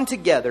you come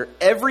together,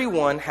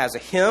 everyone has a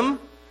hymn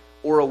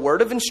or a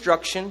word of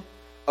instruction,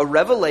 a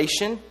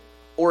revelation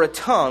or a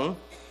tongue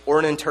or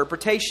an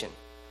interpretation.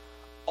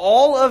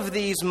 All of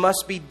these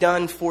must be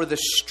done for the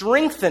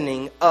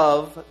strengthening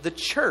of the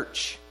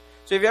church.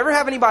 So if you ever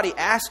have anybody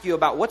ask you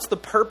about what's the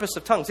purpose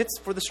of tongues, it's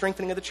for the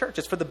strengthening of the church.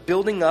 It's for the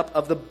building up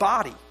of the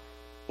body.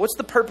 What's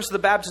the purpose of the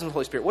baptism of the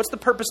Holy Spirit? What's the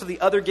purpose of the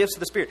other gifts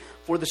of the Spirit?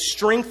 For the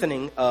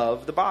strengthening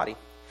of the body.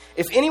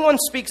 If anyone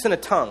speaks in a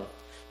tongue,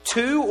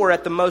 2 or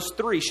at the most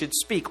 3 should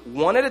speak,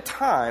 one at a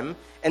time,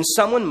 and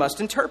someone must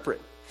interpret.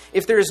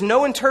 If there is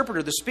no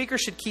interpreter, the speaker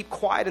should keep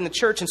quiet in the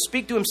church and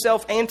speak to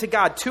himself and to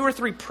God. 2 or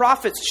 3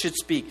 prophets should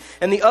speak,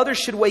 and the others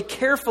should weigh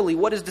carefully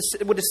what is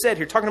said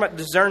here, talking about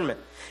discernment.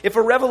 If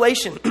a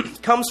revelation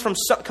comes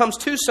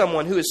to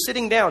someone who is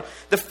sitting down,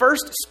 the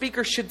first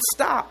speaker should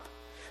stop.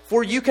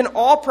 For you can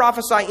all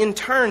prophesy in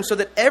turn so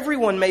that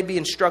everyone may be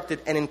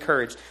instructed and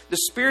encouraged. The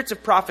spirits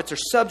of prophets are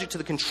subject to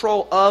the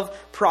control of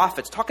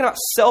prophets. Talking about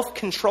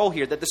self-control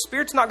here, that the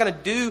Spirit's not going to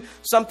do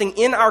something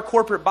in our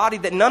corporate body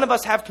that none of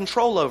us have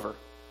control over.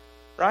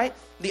 Right?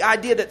 The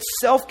idea that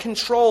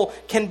self-control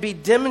can be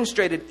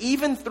demonstrated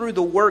even through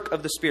the work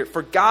of the Spirit.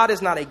 For God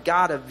is not a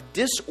God of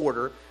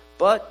disorder,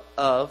 but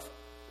of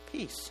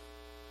peace.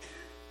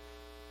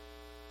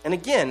 And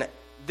again,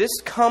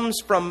 this comes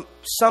from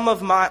some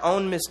of my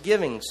own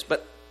misgivings,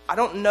 but I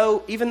don't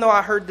know, even though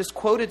I heard this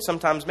quoted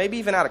sometimes, maybe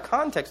even out of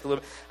context a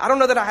little bit, I don't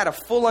know that I had a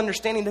full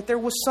understanding that there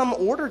was some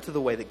order to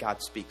the way that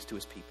God speaks to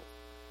His people.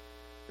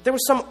 There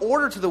was some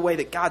order to the way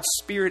that God's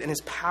Spirit and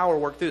His power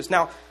work through this.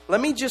 Now,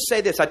 let me just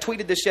say this. I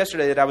tweeted this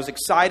yesterday that I was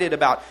excited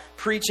about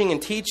preaching and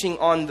teaching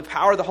on the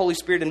power of the Holy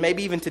Spirit and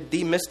maybe even to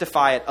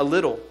demystify it a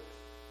little.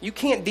 You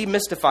can't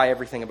demystify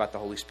everything about the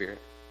Holy Spirit.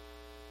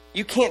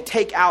 You can't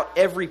take out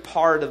every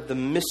part of the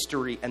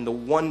mystery and the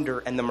wonder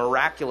and the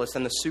miraculous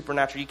and the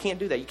supernatural. You can't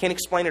do that. You can't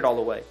explain it all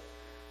away.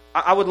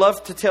 I would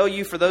love to tell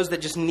you, for those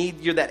that just need,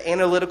 you're that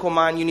analytical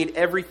mind, you need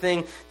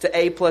everything to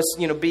A plus,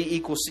 B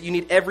equals C. You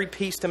need every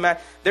piece to match.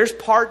 There's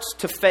parts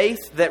to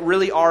faith that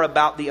really are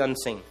about the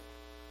unseen.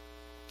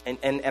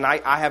 And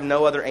I have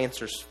no other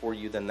answers for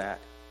you than that.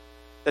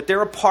 That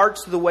there are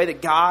parts to the way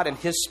that God and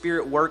His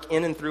Spirit work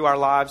in and through our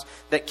lives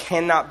that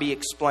cannot be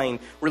explained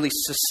really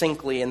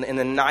succinctly in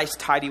a nice,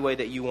 tidy way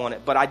that you want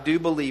it. But I do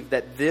believe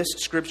that this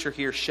scripture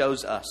here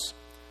shows us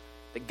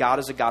that God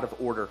is a God of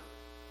order.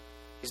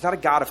 He's not a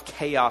God of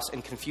chaos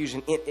and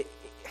confusion.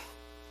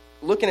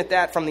 Looking at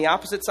that from the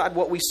opposite side,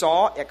 what we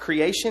saw at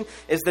creation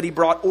is that He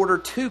brought order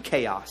to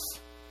chaos.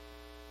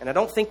 And I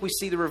don't think we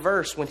see the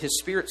reverse when His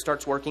Spirit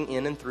starts working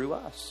in and through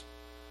us.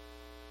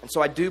 And so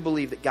I do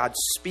believe that God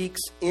speaks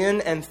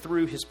in and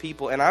through His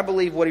people. And I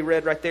believe what he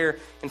read right there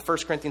in 1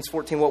 Corinthians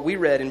 14, what we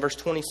read in verse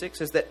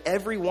 26, is that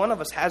every one of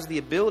us has the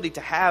ability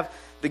to have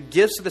the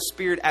gifts of the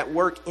Spirit at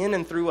work in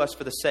and through us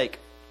for the sake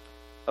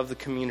of the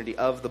community,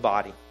 of the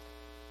body.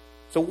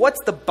 So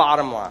what's the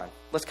bottom line?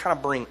 Let's kind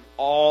of bring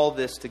all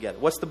this together.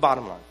 What's the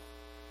bottom line?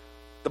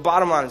 The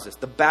bottom line is this.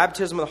 The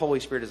baptism of the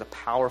Holy Spirit is a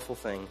powerful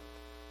thing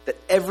that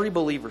every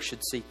believer should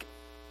seek.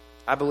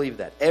 I believe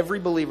that. Every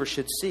believer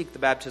should seek the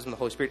baptism of the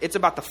Holy Spirit. It's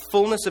about the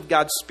fullness of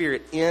God's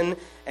Spirit in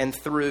and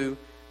through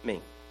me.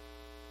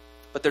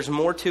 But there's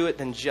more to it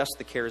than just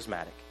the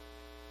charismatic.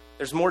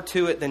 There's more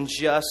to it than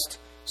just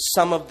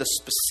some of the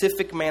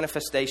specific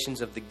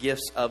manifestations of the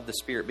gifts of the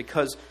Spirit.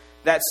 Because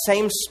that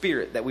same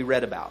Spirit that we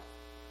read about,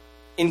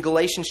 in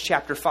Galatians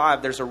chapter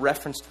 5, there's a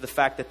reference to the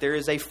fact that there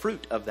is a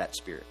fruit of that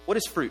Spirit. What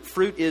is fruit?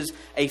 Fruit is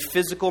a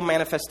physical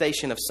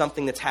manifestation of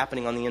something that's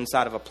happening on the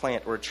inside of a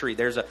plant or a tree.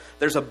 There's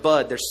a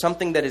bud. There's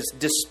something that is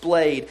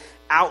displayed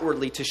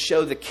outwardly to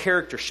show the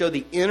character, show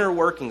the inner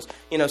workings.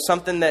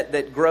 Something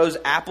that grows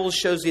apples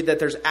shows you that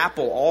there's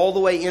apple all the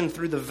way in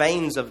through the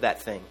veins of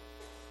that thing.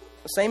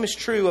 The same is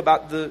true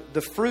about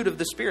the fruit of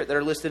the Spirit that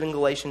are listed in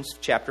Galatians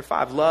chapter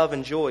 5. Love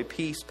and joy,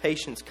 peace,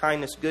 patience,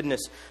 kindness,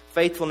 goodness,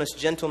 faithfulness,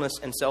 gentleness,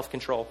 and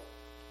self-control.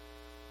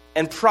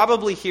 And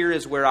probably here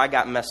is where I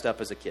got messed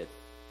up as a kid.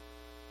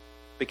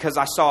 Because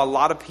I saw a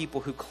lot of people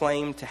who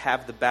claimed to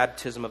have the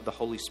baptism of the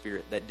Holy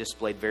Spirit that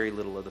displayed very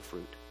little of the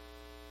fruit.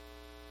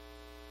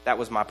 That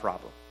was my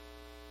problem.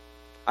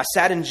 I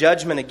sat in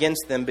judgment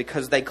against them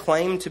because they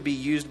claimed to be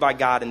used by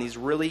God in these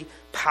really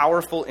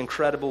powerful,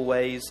 incredible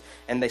ways.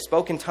 And they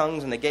spoke in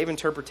tongues and they gave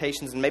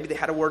interpretations, and maybe they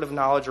had a word of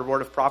knowledge or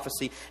word of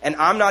prophecy. And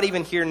I'm not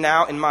even here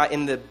now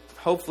in the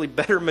hopefully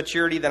better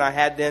maturity than I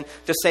had then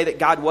to say that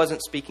God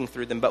wasn't speaking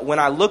through them. But when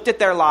I looked at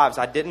their lives,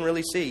 I didn't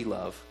really see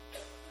love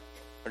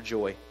or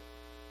joy,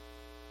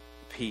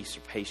 peace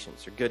or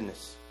patience or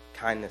goodness,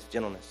 kindness,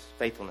 gentleness,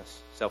 faithfulness,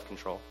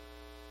 self-control.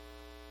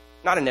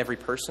 Not in every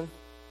person,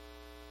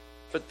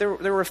 but there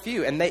were a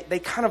few. And they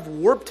kind of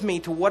warped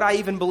me to what I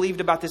even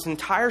believed about this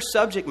entire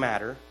subject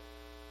matter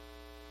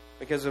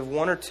because of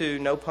one or two,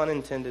 no pun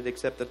intended,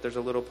 except that there's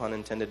a little pun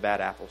intended, bad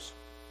apples.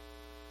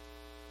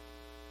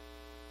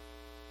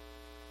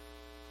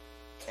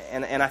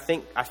 And I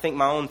think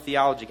my own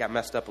theology got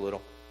messed up a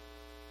little.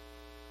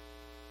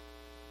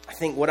 I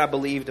think what I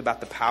believed about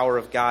the power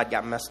of God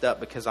got messed up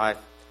because I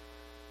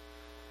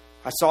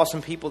saw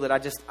some people that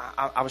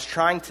I was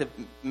trying to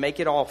make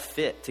it all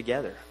fit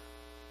together.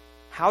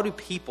 How do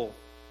people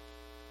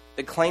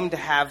that claim to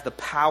have the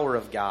power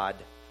of God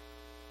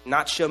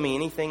not show me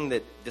anything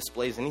that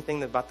displays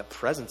anything about the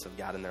presence of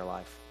God in their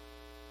life?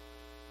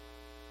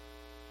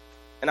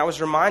 And I was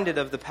reminded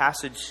of the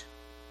passage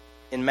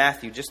in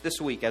Matthew just this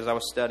week as I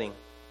was studying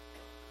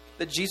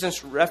that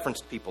Jesus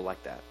referenced people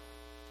like that.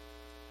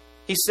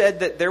 He said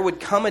that there would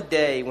come a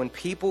day when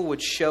people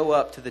would show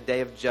up to the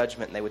day of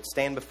judgment and they would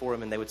stand before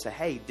him and they would say,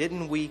 hey,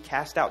 didn't we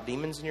cast out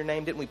demons in your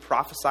name? Didn't we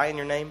prophesy in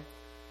your name?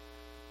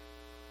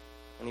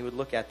 And he would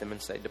look at them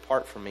and say,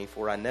 depart from me,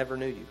 for I never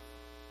knew you.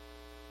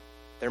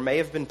 There may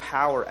have been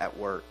power at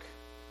work,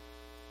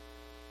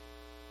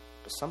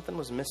 but something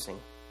was missing.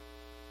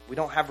 We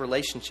don't have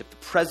relationship. The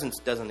presence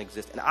doesn't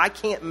exist. And I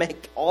can't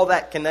make all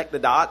that connect the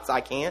dots.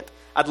 I can't.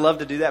 I'd love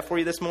to do that for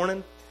you this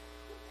morning.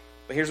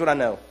 But here's what I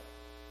know.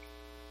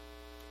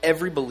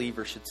 Every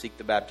believer should seek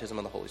the baptism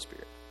of the Holy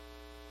Spirit.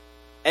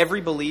 Every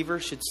believer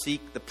should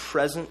seek the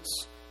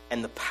presence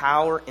and the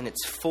power in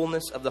its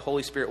fullness of the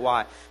Holy Spirit.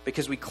 Why?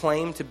 Because we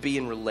claim to be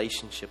in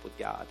relationship with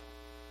God.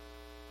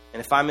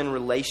 And if I'm in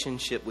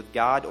relationship with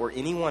God, or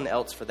anyone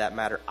else for that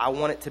matter, I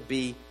want it to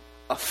be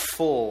a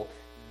full,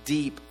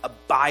 deep,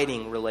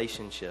 abiding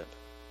relationship.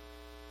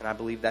 And I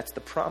believe that's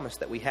the promise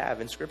that we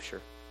have in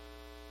Scripture.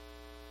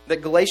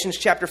 That Galatians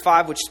chapter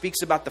 5, which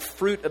speaks about the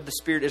fruit of the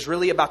Spirit, is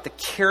really about the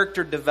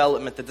character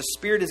development, that the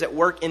Spirit is at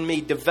work in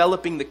me,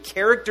 developing the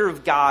character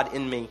of God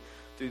in me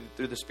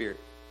through the Spirit.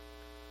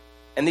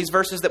 And these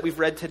verses that we've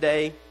read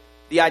today,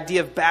 the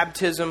idea of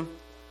baptism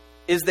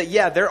is that,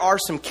 yeah, there are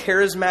some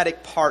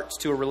charismatic parts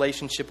to a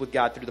relationship with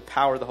God through the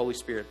power of the Holy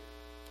Spirit.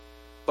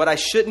 But I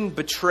shouldn't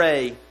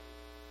betray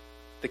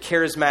the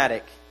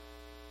charismatic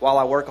while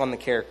I work on the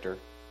character.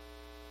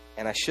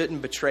 And I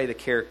shouldn't betray the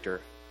character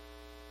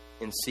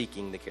in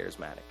seeking the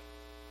charismatic.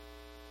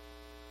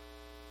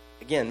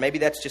 Again, maybe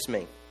that's just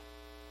me,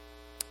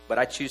 but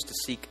I choose to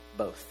seek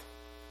both.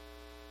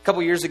 A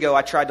couple years ago,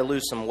 I tried to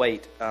lose some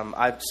weight.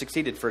 I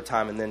succeeded for a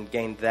time and then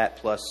gained that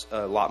plus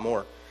a lot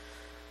more.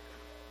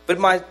 But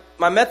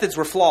my methods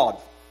were flawed.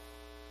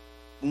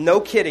 No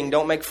kidding,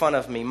 don't make fun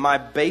of me. My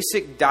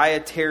basic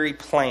dietary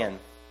plan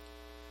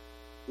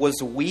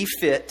was Wii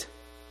Fit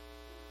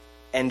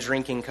and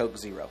drinking Coke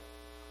Zero.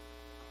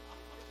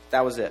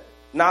 That was it.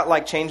 Not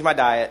like change my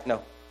diet.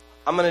 No,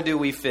 I'm going to do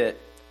Wii Fit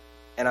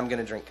and I'm going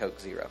to drink Coke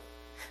Zero.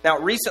 Now,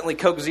 recently,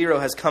 Coke Zero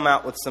has come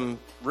out with some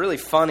really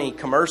funny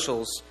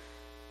commercials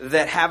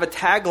that have a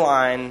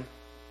tagline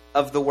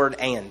of the word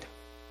and.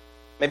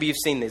 Maybe you've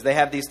seen these. They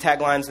have these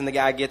taglines and the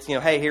guy gets,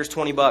 hey, here's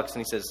 $20. And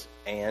he says,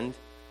 and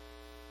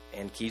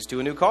keys to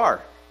a new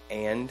car,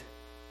 and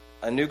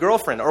a new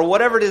girlfriend, or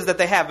whatever it is that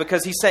they have,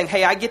 because he's saying,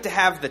 hey, I get to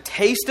have the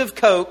taste of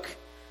Coke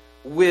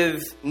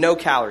with no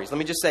calories. Let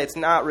me just say, it's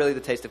not really the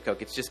taste of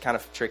Coke. It's just kind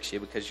of tricks you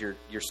because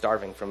you're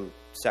starving from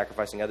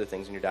sacrificing other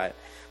things in your diet.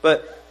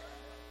 But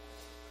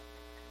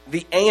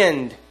the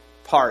and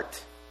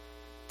part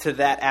to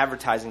that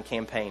advertising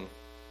campaign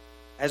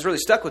has really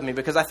stuck with me,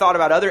 because I thought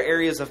about other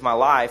areas of my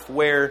life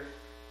where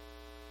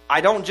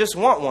I don't just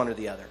want one or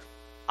the other.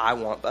 I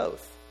want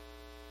both.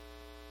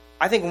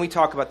 I think when we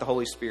talk about the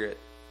Holy Spirit,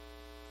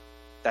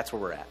 that's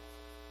where we're at.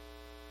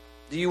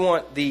 Do you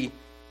want the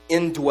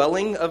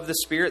indwelling of the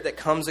Spirit that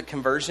comes at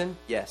conversion?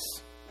 Yes.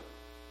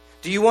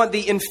 Do you want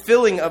the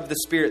infilling of the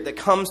Spirit that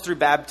comes through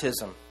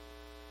baptism?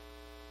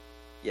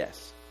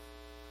 Yes.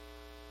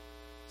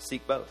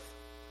 Seek both.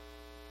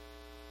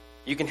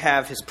 You can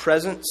have His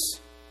presence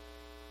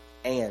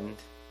and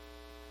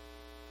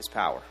His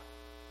power.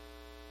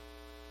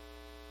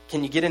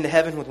 Can you get into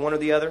heaven with one or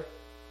the other?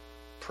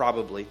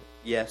 Probably.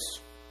 Yes,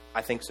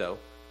 I think so.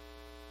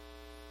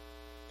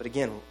 But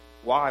again,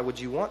 why would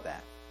you want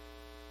that?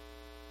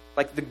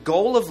 Like, the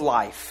goal of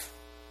life,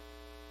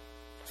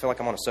 I feel like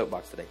I'm on a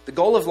soapbox today. The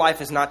goal of life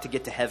is not to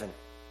get to heaven.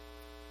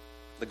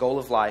 The goal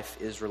of life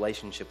is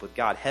relationship with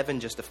God.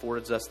 Heaven just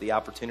affords us the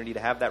opportunity to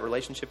have that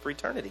relationship for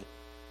eternity.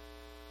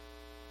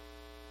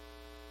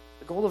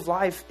 The goal of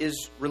life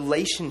is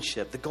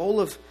relationship.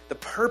 The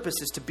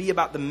purpose is to be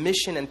about the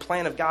mission and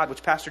plan of God,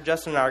 which Pastor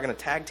Justin and I are going to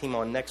tag team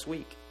on next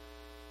week.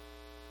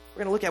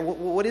 We're going to look at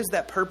what does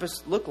that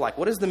purpose look like?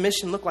 What does the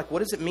mission look like? What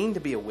does it mean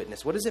to be a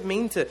witness? What does it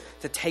mean to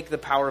take the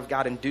power of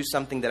God and do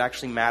something that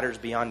actually matters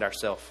beyond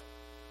ourselves?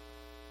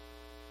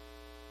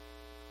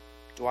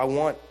 Do I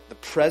want the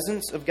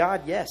presence of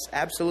God? Yes,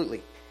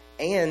 absolutely.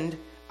 And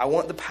I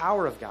want the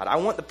power of God. I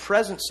want the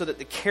presence so that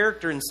the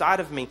character inside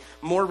of me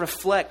more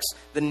reflects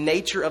the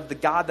nature of the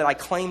God that I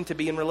claim to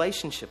be in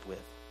relationship with.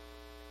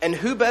 And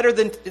who better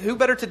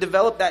to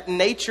develop that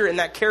nature and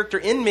that character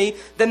in me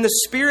than the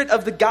Spirit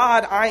of the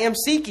God I am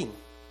seeking?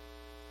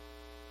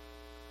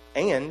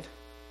 And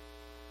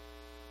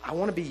I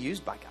want to be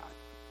used by God.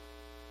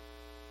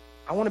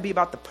 I want to be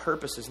about the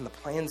purposes and the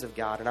plans of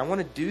God. And I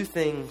want to do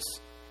things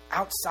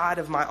outside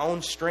of my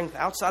own strength,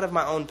 outside of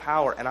my own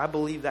power. And I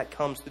believe that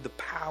comes through the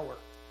power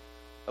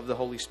of the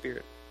Holy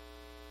Spirit.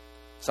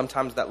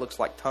 Sometimes that looks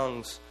like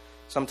tongues.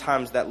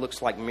 Sometimes that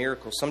looks like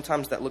miracles.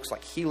 Sometimes that looks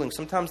like healing.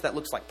 Sometimes that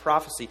looks like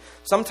prophecy.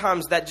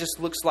 Sometimes that just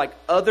looks like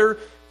other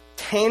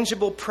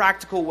tangible,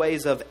 practical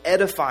ways of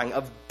edifying,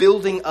 of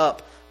building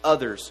up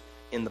others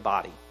in the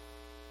body.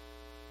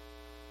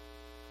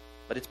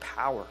 But it's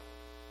power.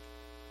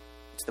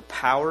 It's the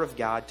power of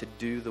God to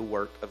do the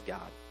work of God.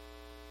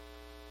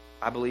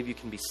 I believe you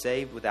can be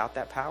saved without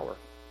that power.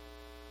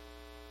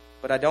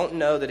 But I don't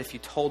know that if you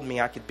told me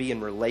I could be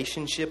in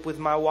relationship with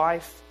my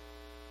wife,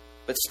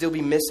 but still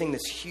be missing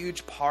this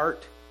huge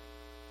part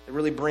that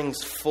really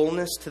brings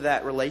fullness to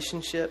that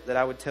relationship, that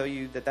I would tell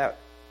you that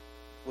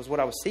was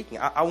what I was seeking.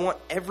 I want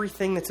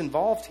everything that's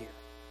involved here.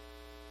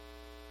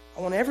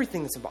 I want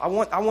everything that's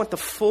involved. I want the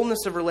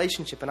fullness of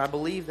relationship. And I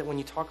believe that when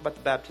you talk about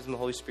the baptism of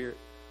the Holy Spirit,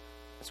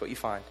 that's what you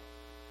find.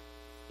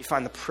 You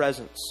find the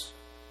presence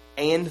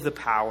and the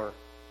power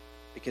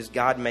because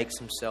God makes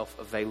himself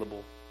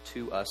available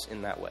to us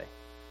in that way.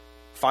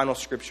 Final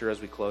scripture as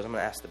we close. I'm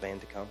going to ask the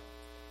band to come.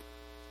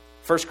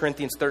 1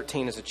 Corinthians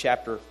 13 is a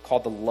chapter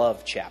called the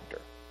love chapter.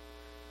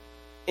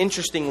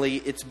 Interestingly,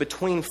 it's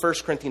between 1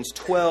 Corinthians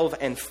 12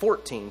 and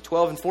 14.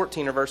 12 and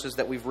 14 are verses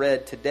that we've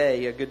read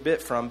today a good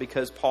bit from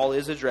because Paul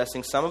is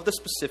addressing some of the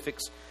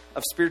specifics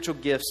of spiritual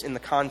gifts in the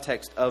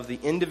context of the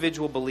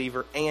individual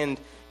believer and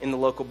in the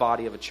local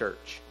body of a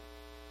church.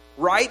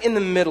 Right in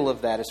the middle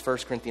of that is 1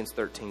 Corinthians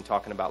 13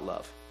 talking about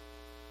love.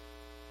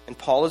 And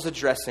Paul is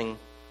addressing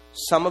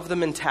some of the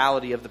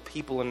mentality of the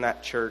people in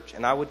that church.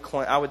 And I would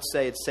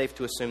say it's safe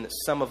to assume that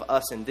some of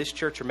us in this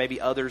church or maybe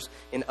others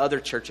in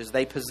other churches,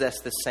 they possess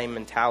the same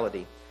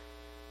mentality.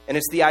 And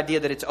it's the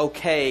idea that it's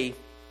okay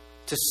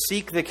to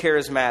seek the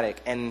charismatic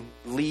and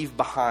leave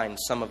behind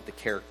some of the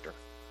character.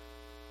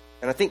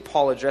 And I think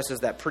Paul addresses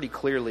that pretty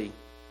clearly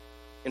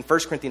in 1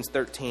 Corinthians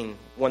 13,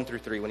 1 through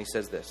 3, when he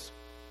says this.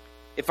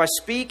 If I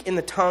speak in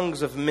the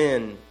tongues of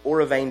men or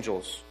of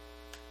angels,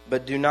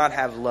 but do not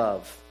have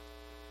love,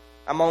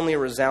 I'm only a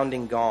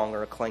resounding gong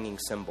or a clanging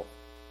cymbal.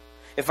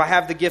 If I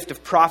have the gift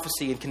of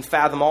prophecy and can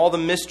fathom all the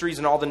mysteries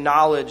and all the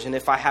knowledge, and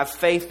if I have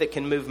faith that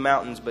can move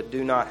mountains but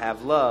do not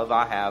have love,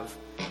 I have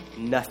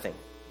nothing.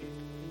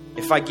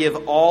 If I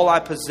give all I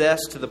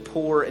possess to the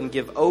poor and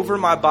give over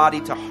my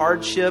body to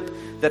hardship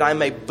that I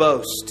may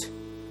boast,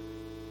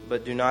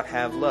 but do not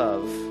have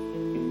love,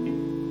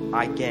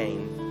 I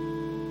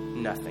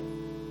gain nothing.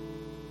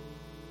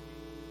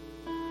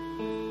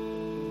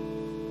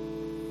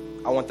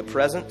 I want the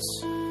presence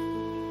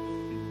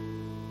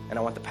and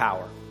I want the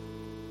power.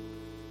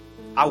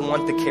 I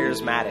want the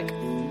charismatic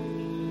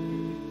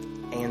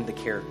and the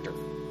character.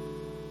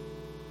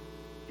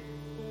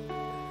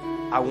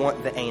 I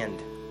want the and.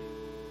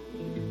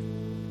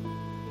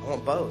 I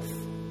want both.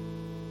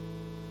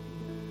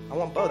 I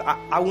want both.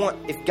 I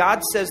want, if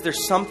God says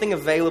there's something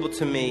available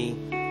to me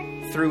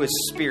through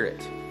his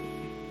Spirit,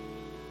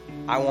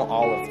 I want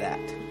all of that.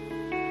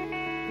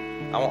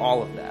 I want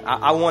all of that.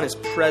 I want his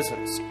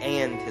presence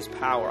and his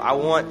power. I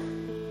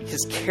want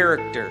his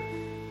character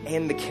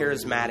and the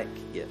charismatic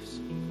gifts.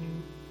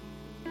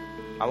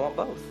 I want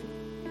both.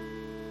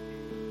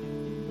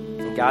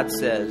 And God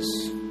says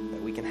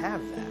that we can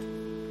have that.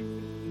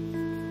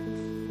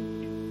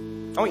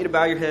 I want you to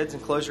bow your heads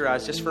and close your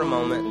eyes just for a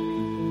moment.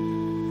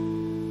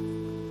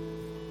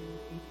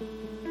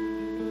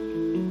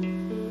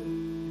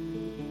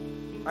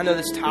 I know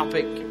this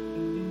topic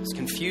is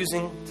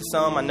confusing to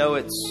some. I know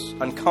it's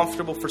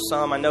uncomfortable for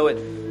some. I know it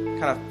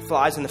kind of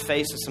flies in the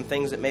face of some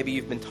things that maybe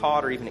you've been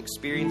taught or even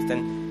experienced.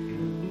 And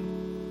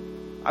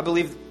I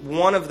believe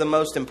one of the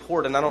most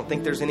important, I don't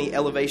think there's any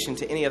elevation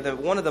to any of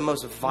them, one of the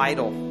most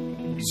vital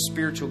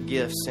spiritual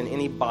gifts in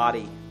any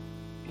body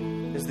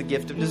is the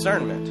gift of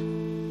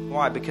discernment.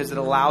 Why? Because it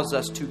allows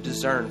us to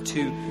discern,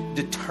 to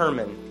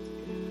determine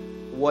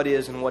what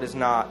is and what is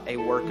not a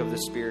work of the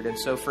Spirit. And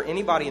so for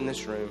anybody in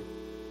this room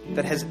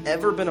that has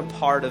ever been a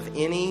part of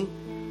any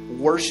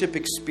worship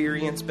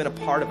experience, been a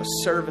part of a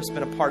service,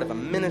 been a part of a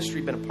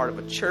ministry, been a part of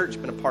a church,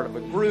 been a part of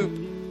a group,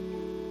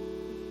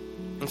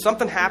 and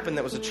something happened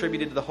that was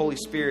attributed to the Holy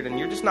Spirit and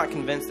you're just not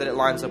convinced that it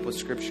lines up with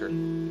Scripture,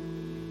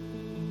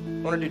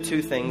 I want to do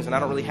two things, and I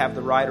don't really have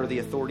the right or the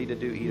authority to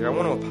do either. I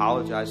want to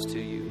apologize to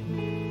you.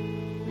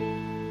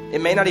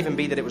 It may not even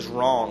be that it was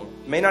wrong.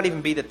 It may not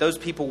even be that those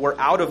people were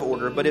out of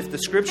order. But if the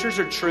scriptures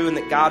are true and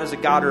that God is a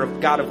God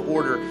of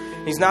order,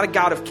 He's not a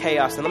God of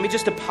chaos, then let me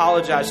just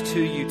apologize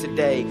to you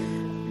today,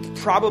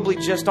 probably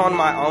just on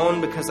my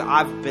own because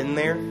I've been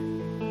there.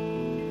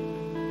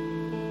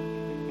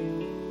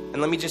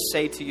 And let me just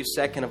say to you,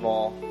 second of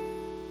all,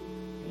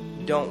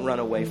 don't run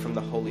away from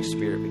the Holy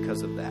Spirit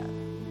because of that.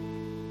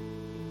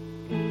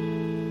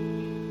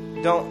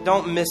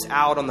 Don't miss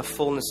out on the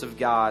fullness of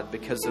God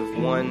because of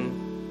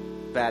one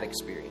bad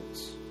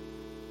experience.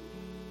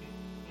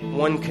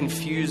 One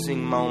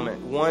confusing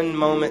moment. One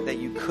moment that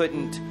you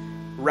couldn't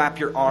wrap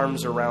your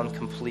arms around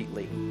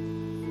completely.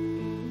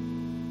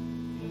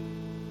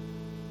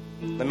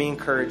 Let me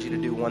encourage you to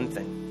do one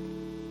thing.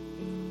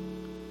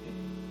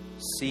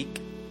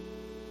 Seek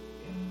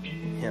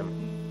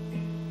Him.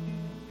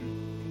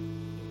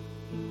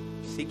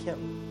 Seek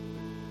Him.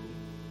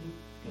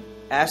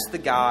 Ask the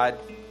God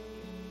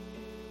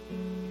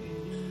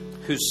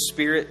whose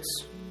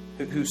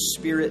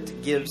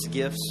Spirit gives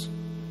gifts,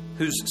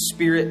 whose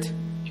Spirit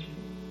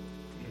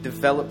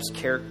develops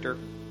character.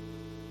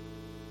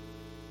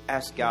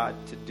 Ask God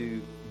to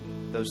do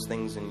those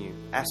things in you.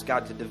 Ask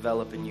God to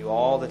develop in you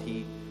all that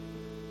He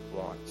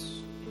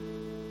wants.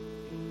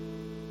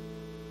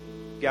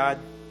 God,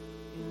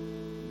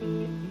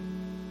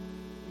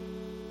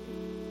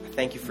 I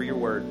thank You for Your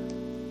word.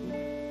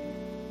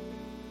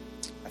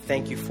 I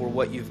thank You for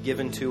what You've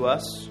given to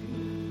us.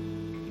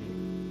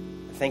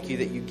 I thank You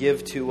that You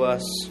give to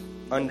us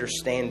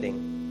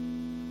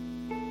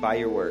understanding by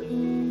Your word. I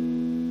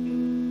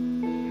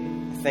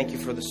thank You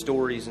for the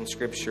stories in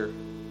Scripture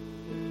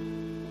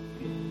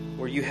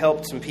where You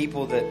helped some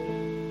people that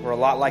were a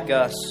lot like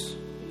us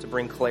to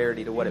bring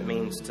clarity to what it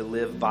means to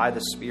live by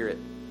the Spirit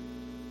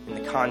in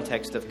the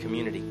context of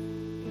community.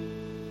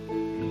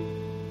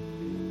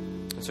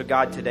 And so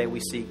God, today we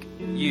seek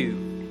You,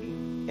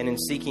 and in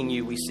seeking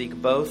You, we seek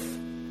both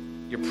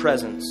Your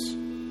presence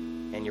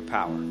and Your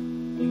power.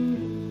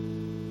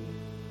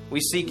 We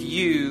seek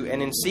You,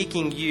 and in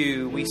seeking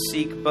You, we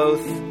seek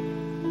both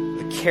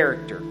the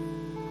character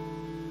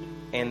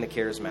and the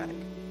charismatic.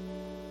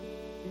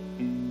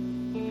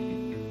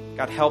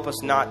 God, help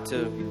us not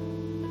to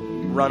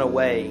run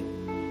away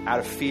out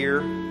of fear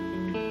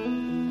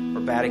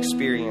or bad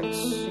experience.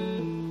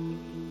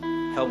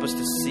 Help us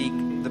to seek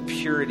the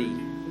purity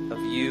of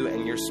You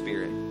and Your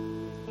Spirit.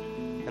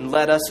 And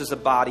let us as a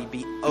body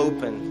be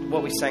open,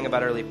 what we sang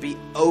about earlier, be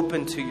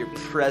open to Your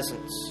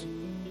presence,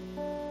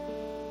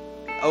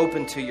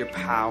 open to Your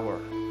power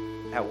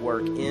at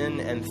work in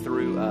and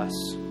through us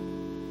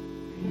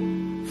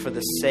for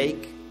the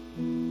sake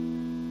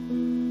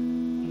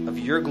of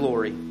Your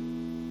glory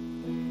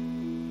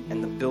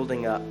and the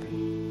building up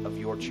of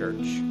Your church.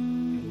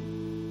 In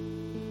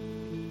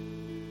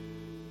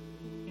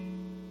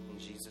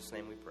Jesus'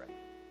 name we pray.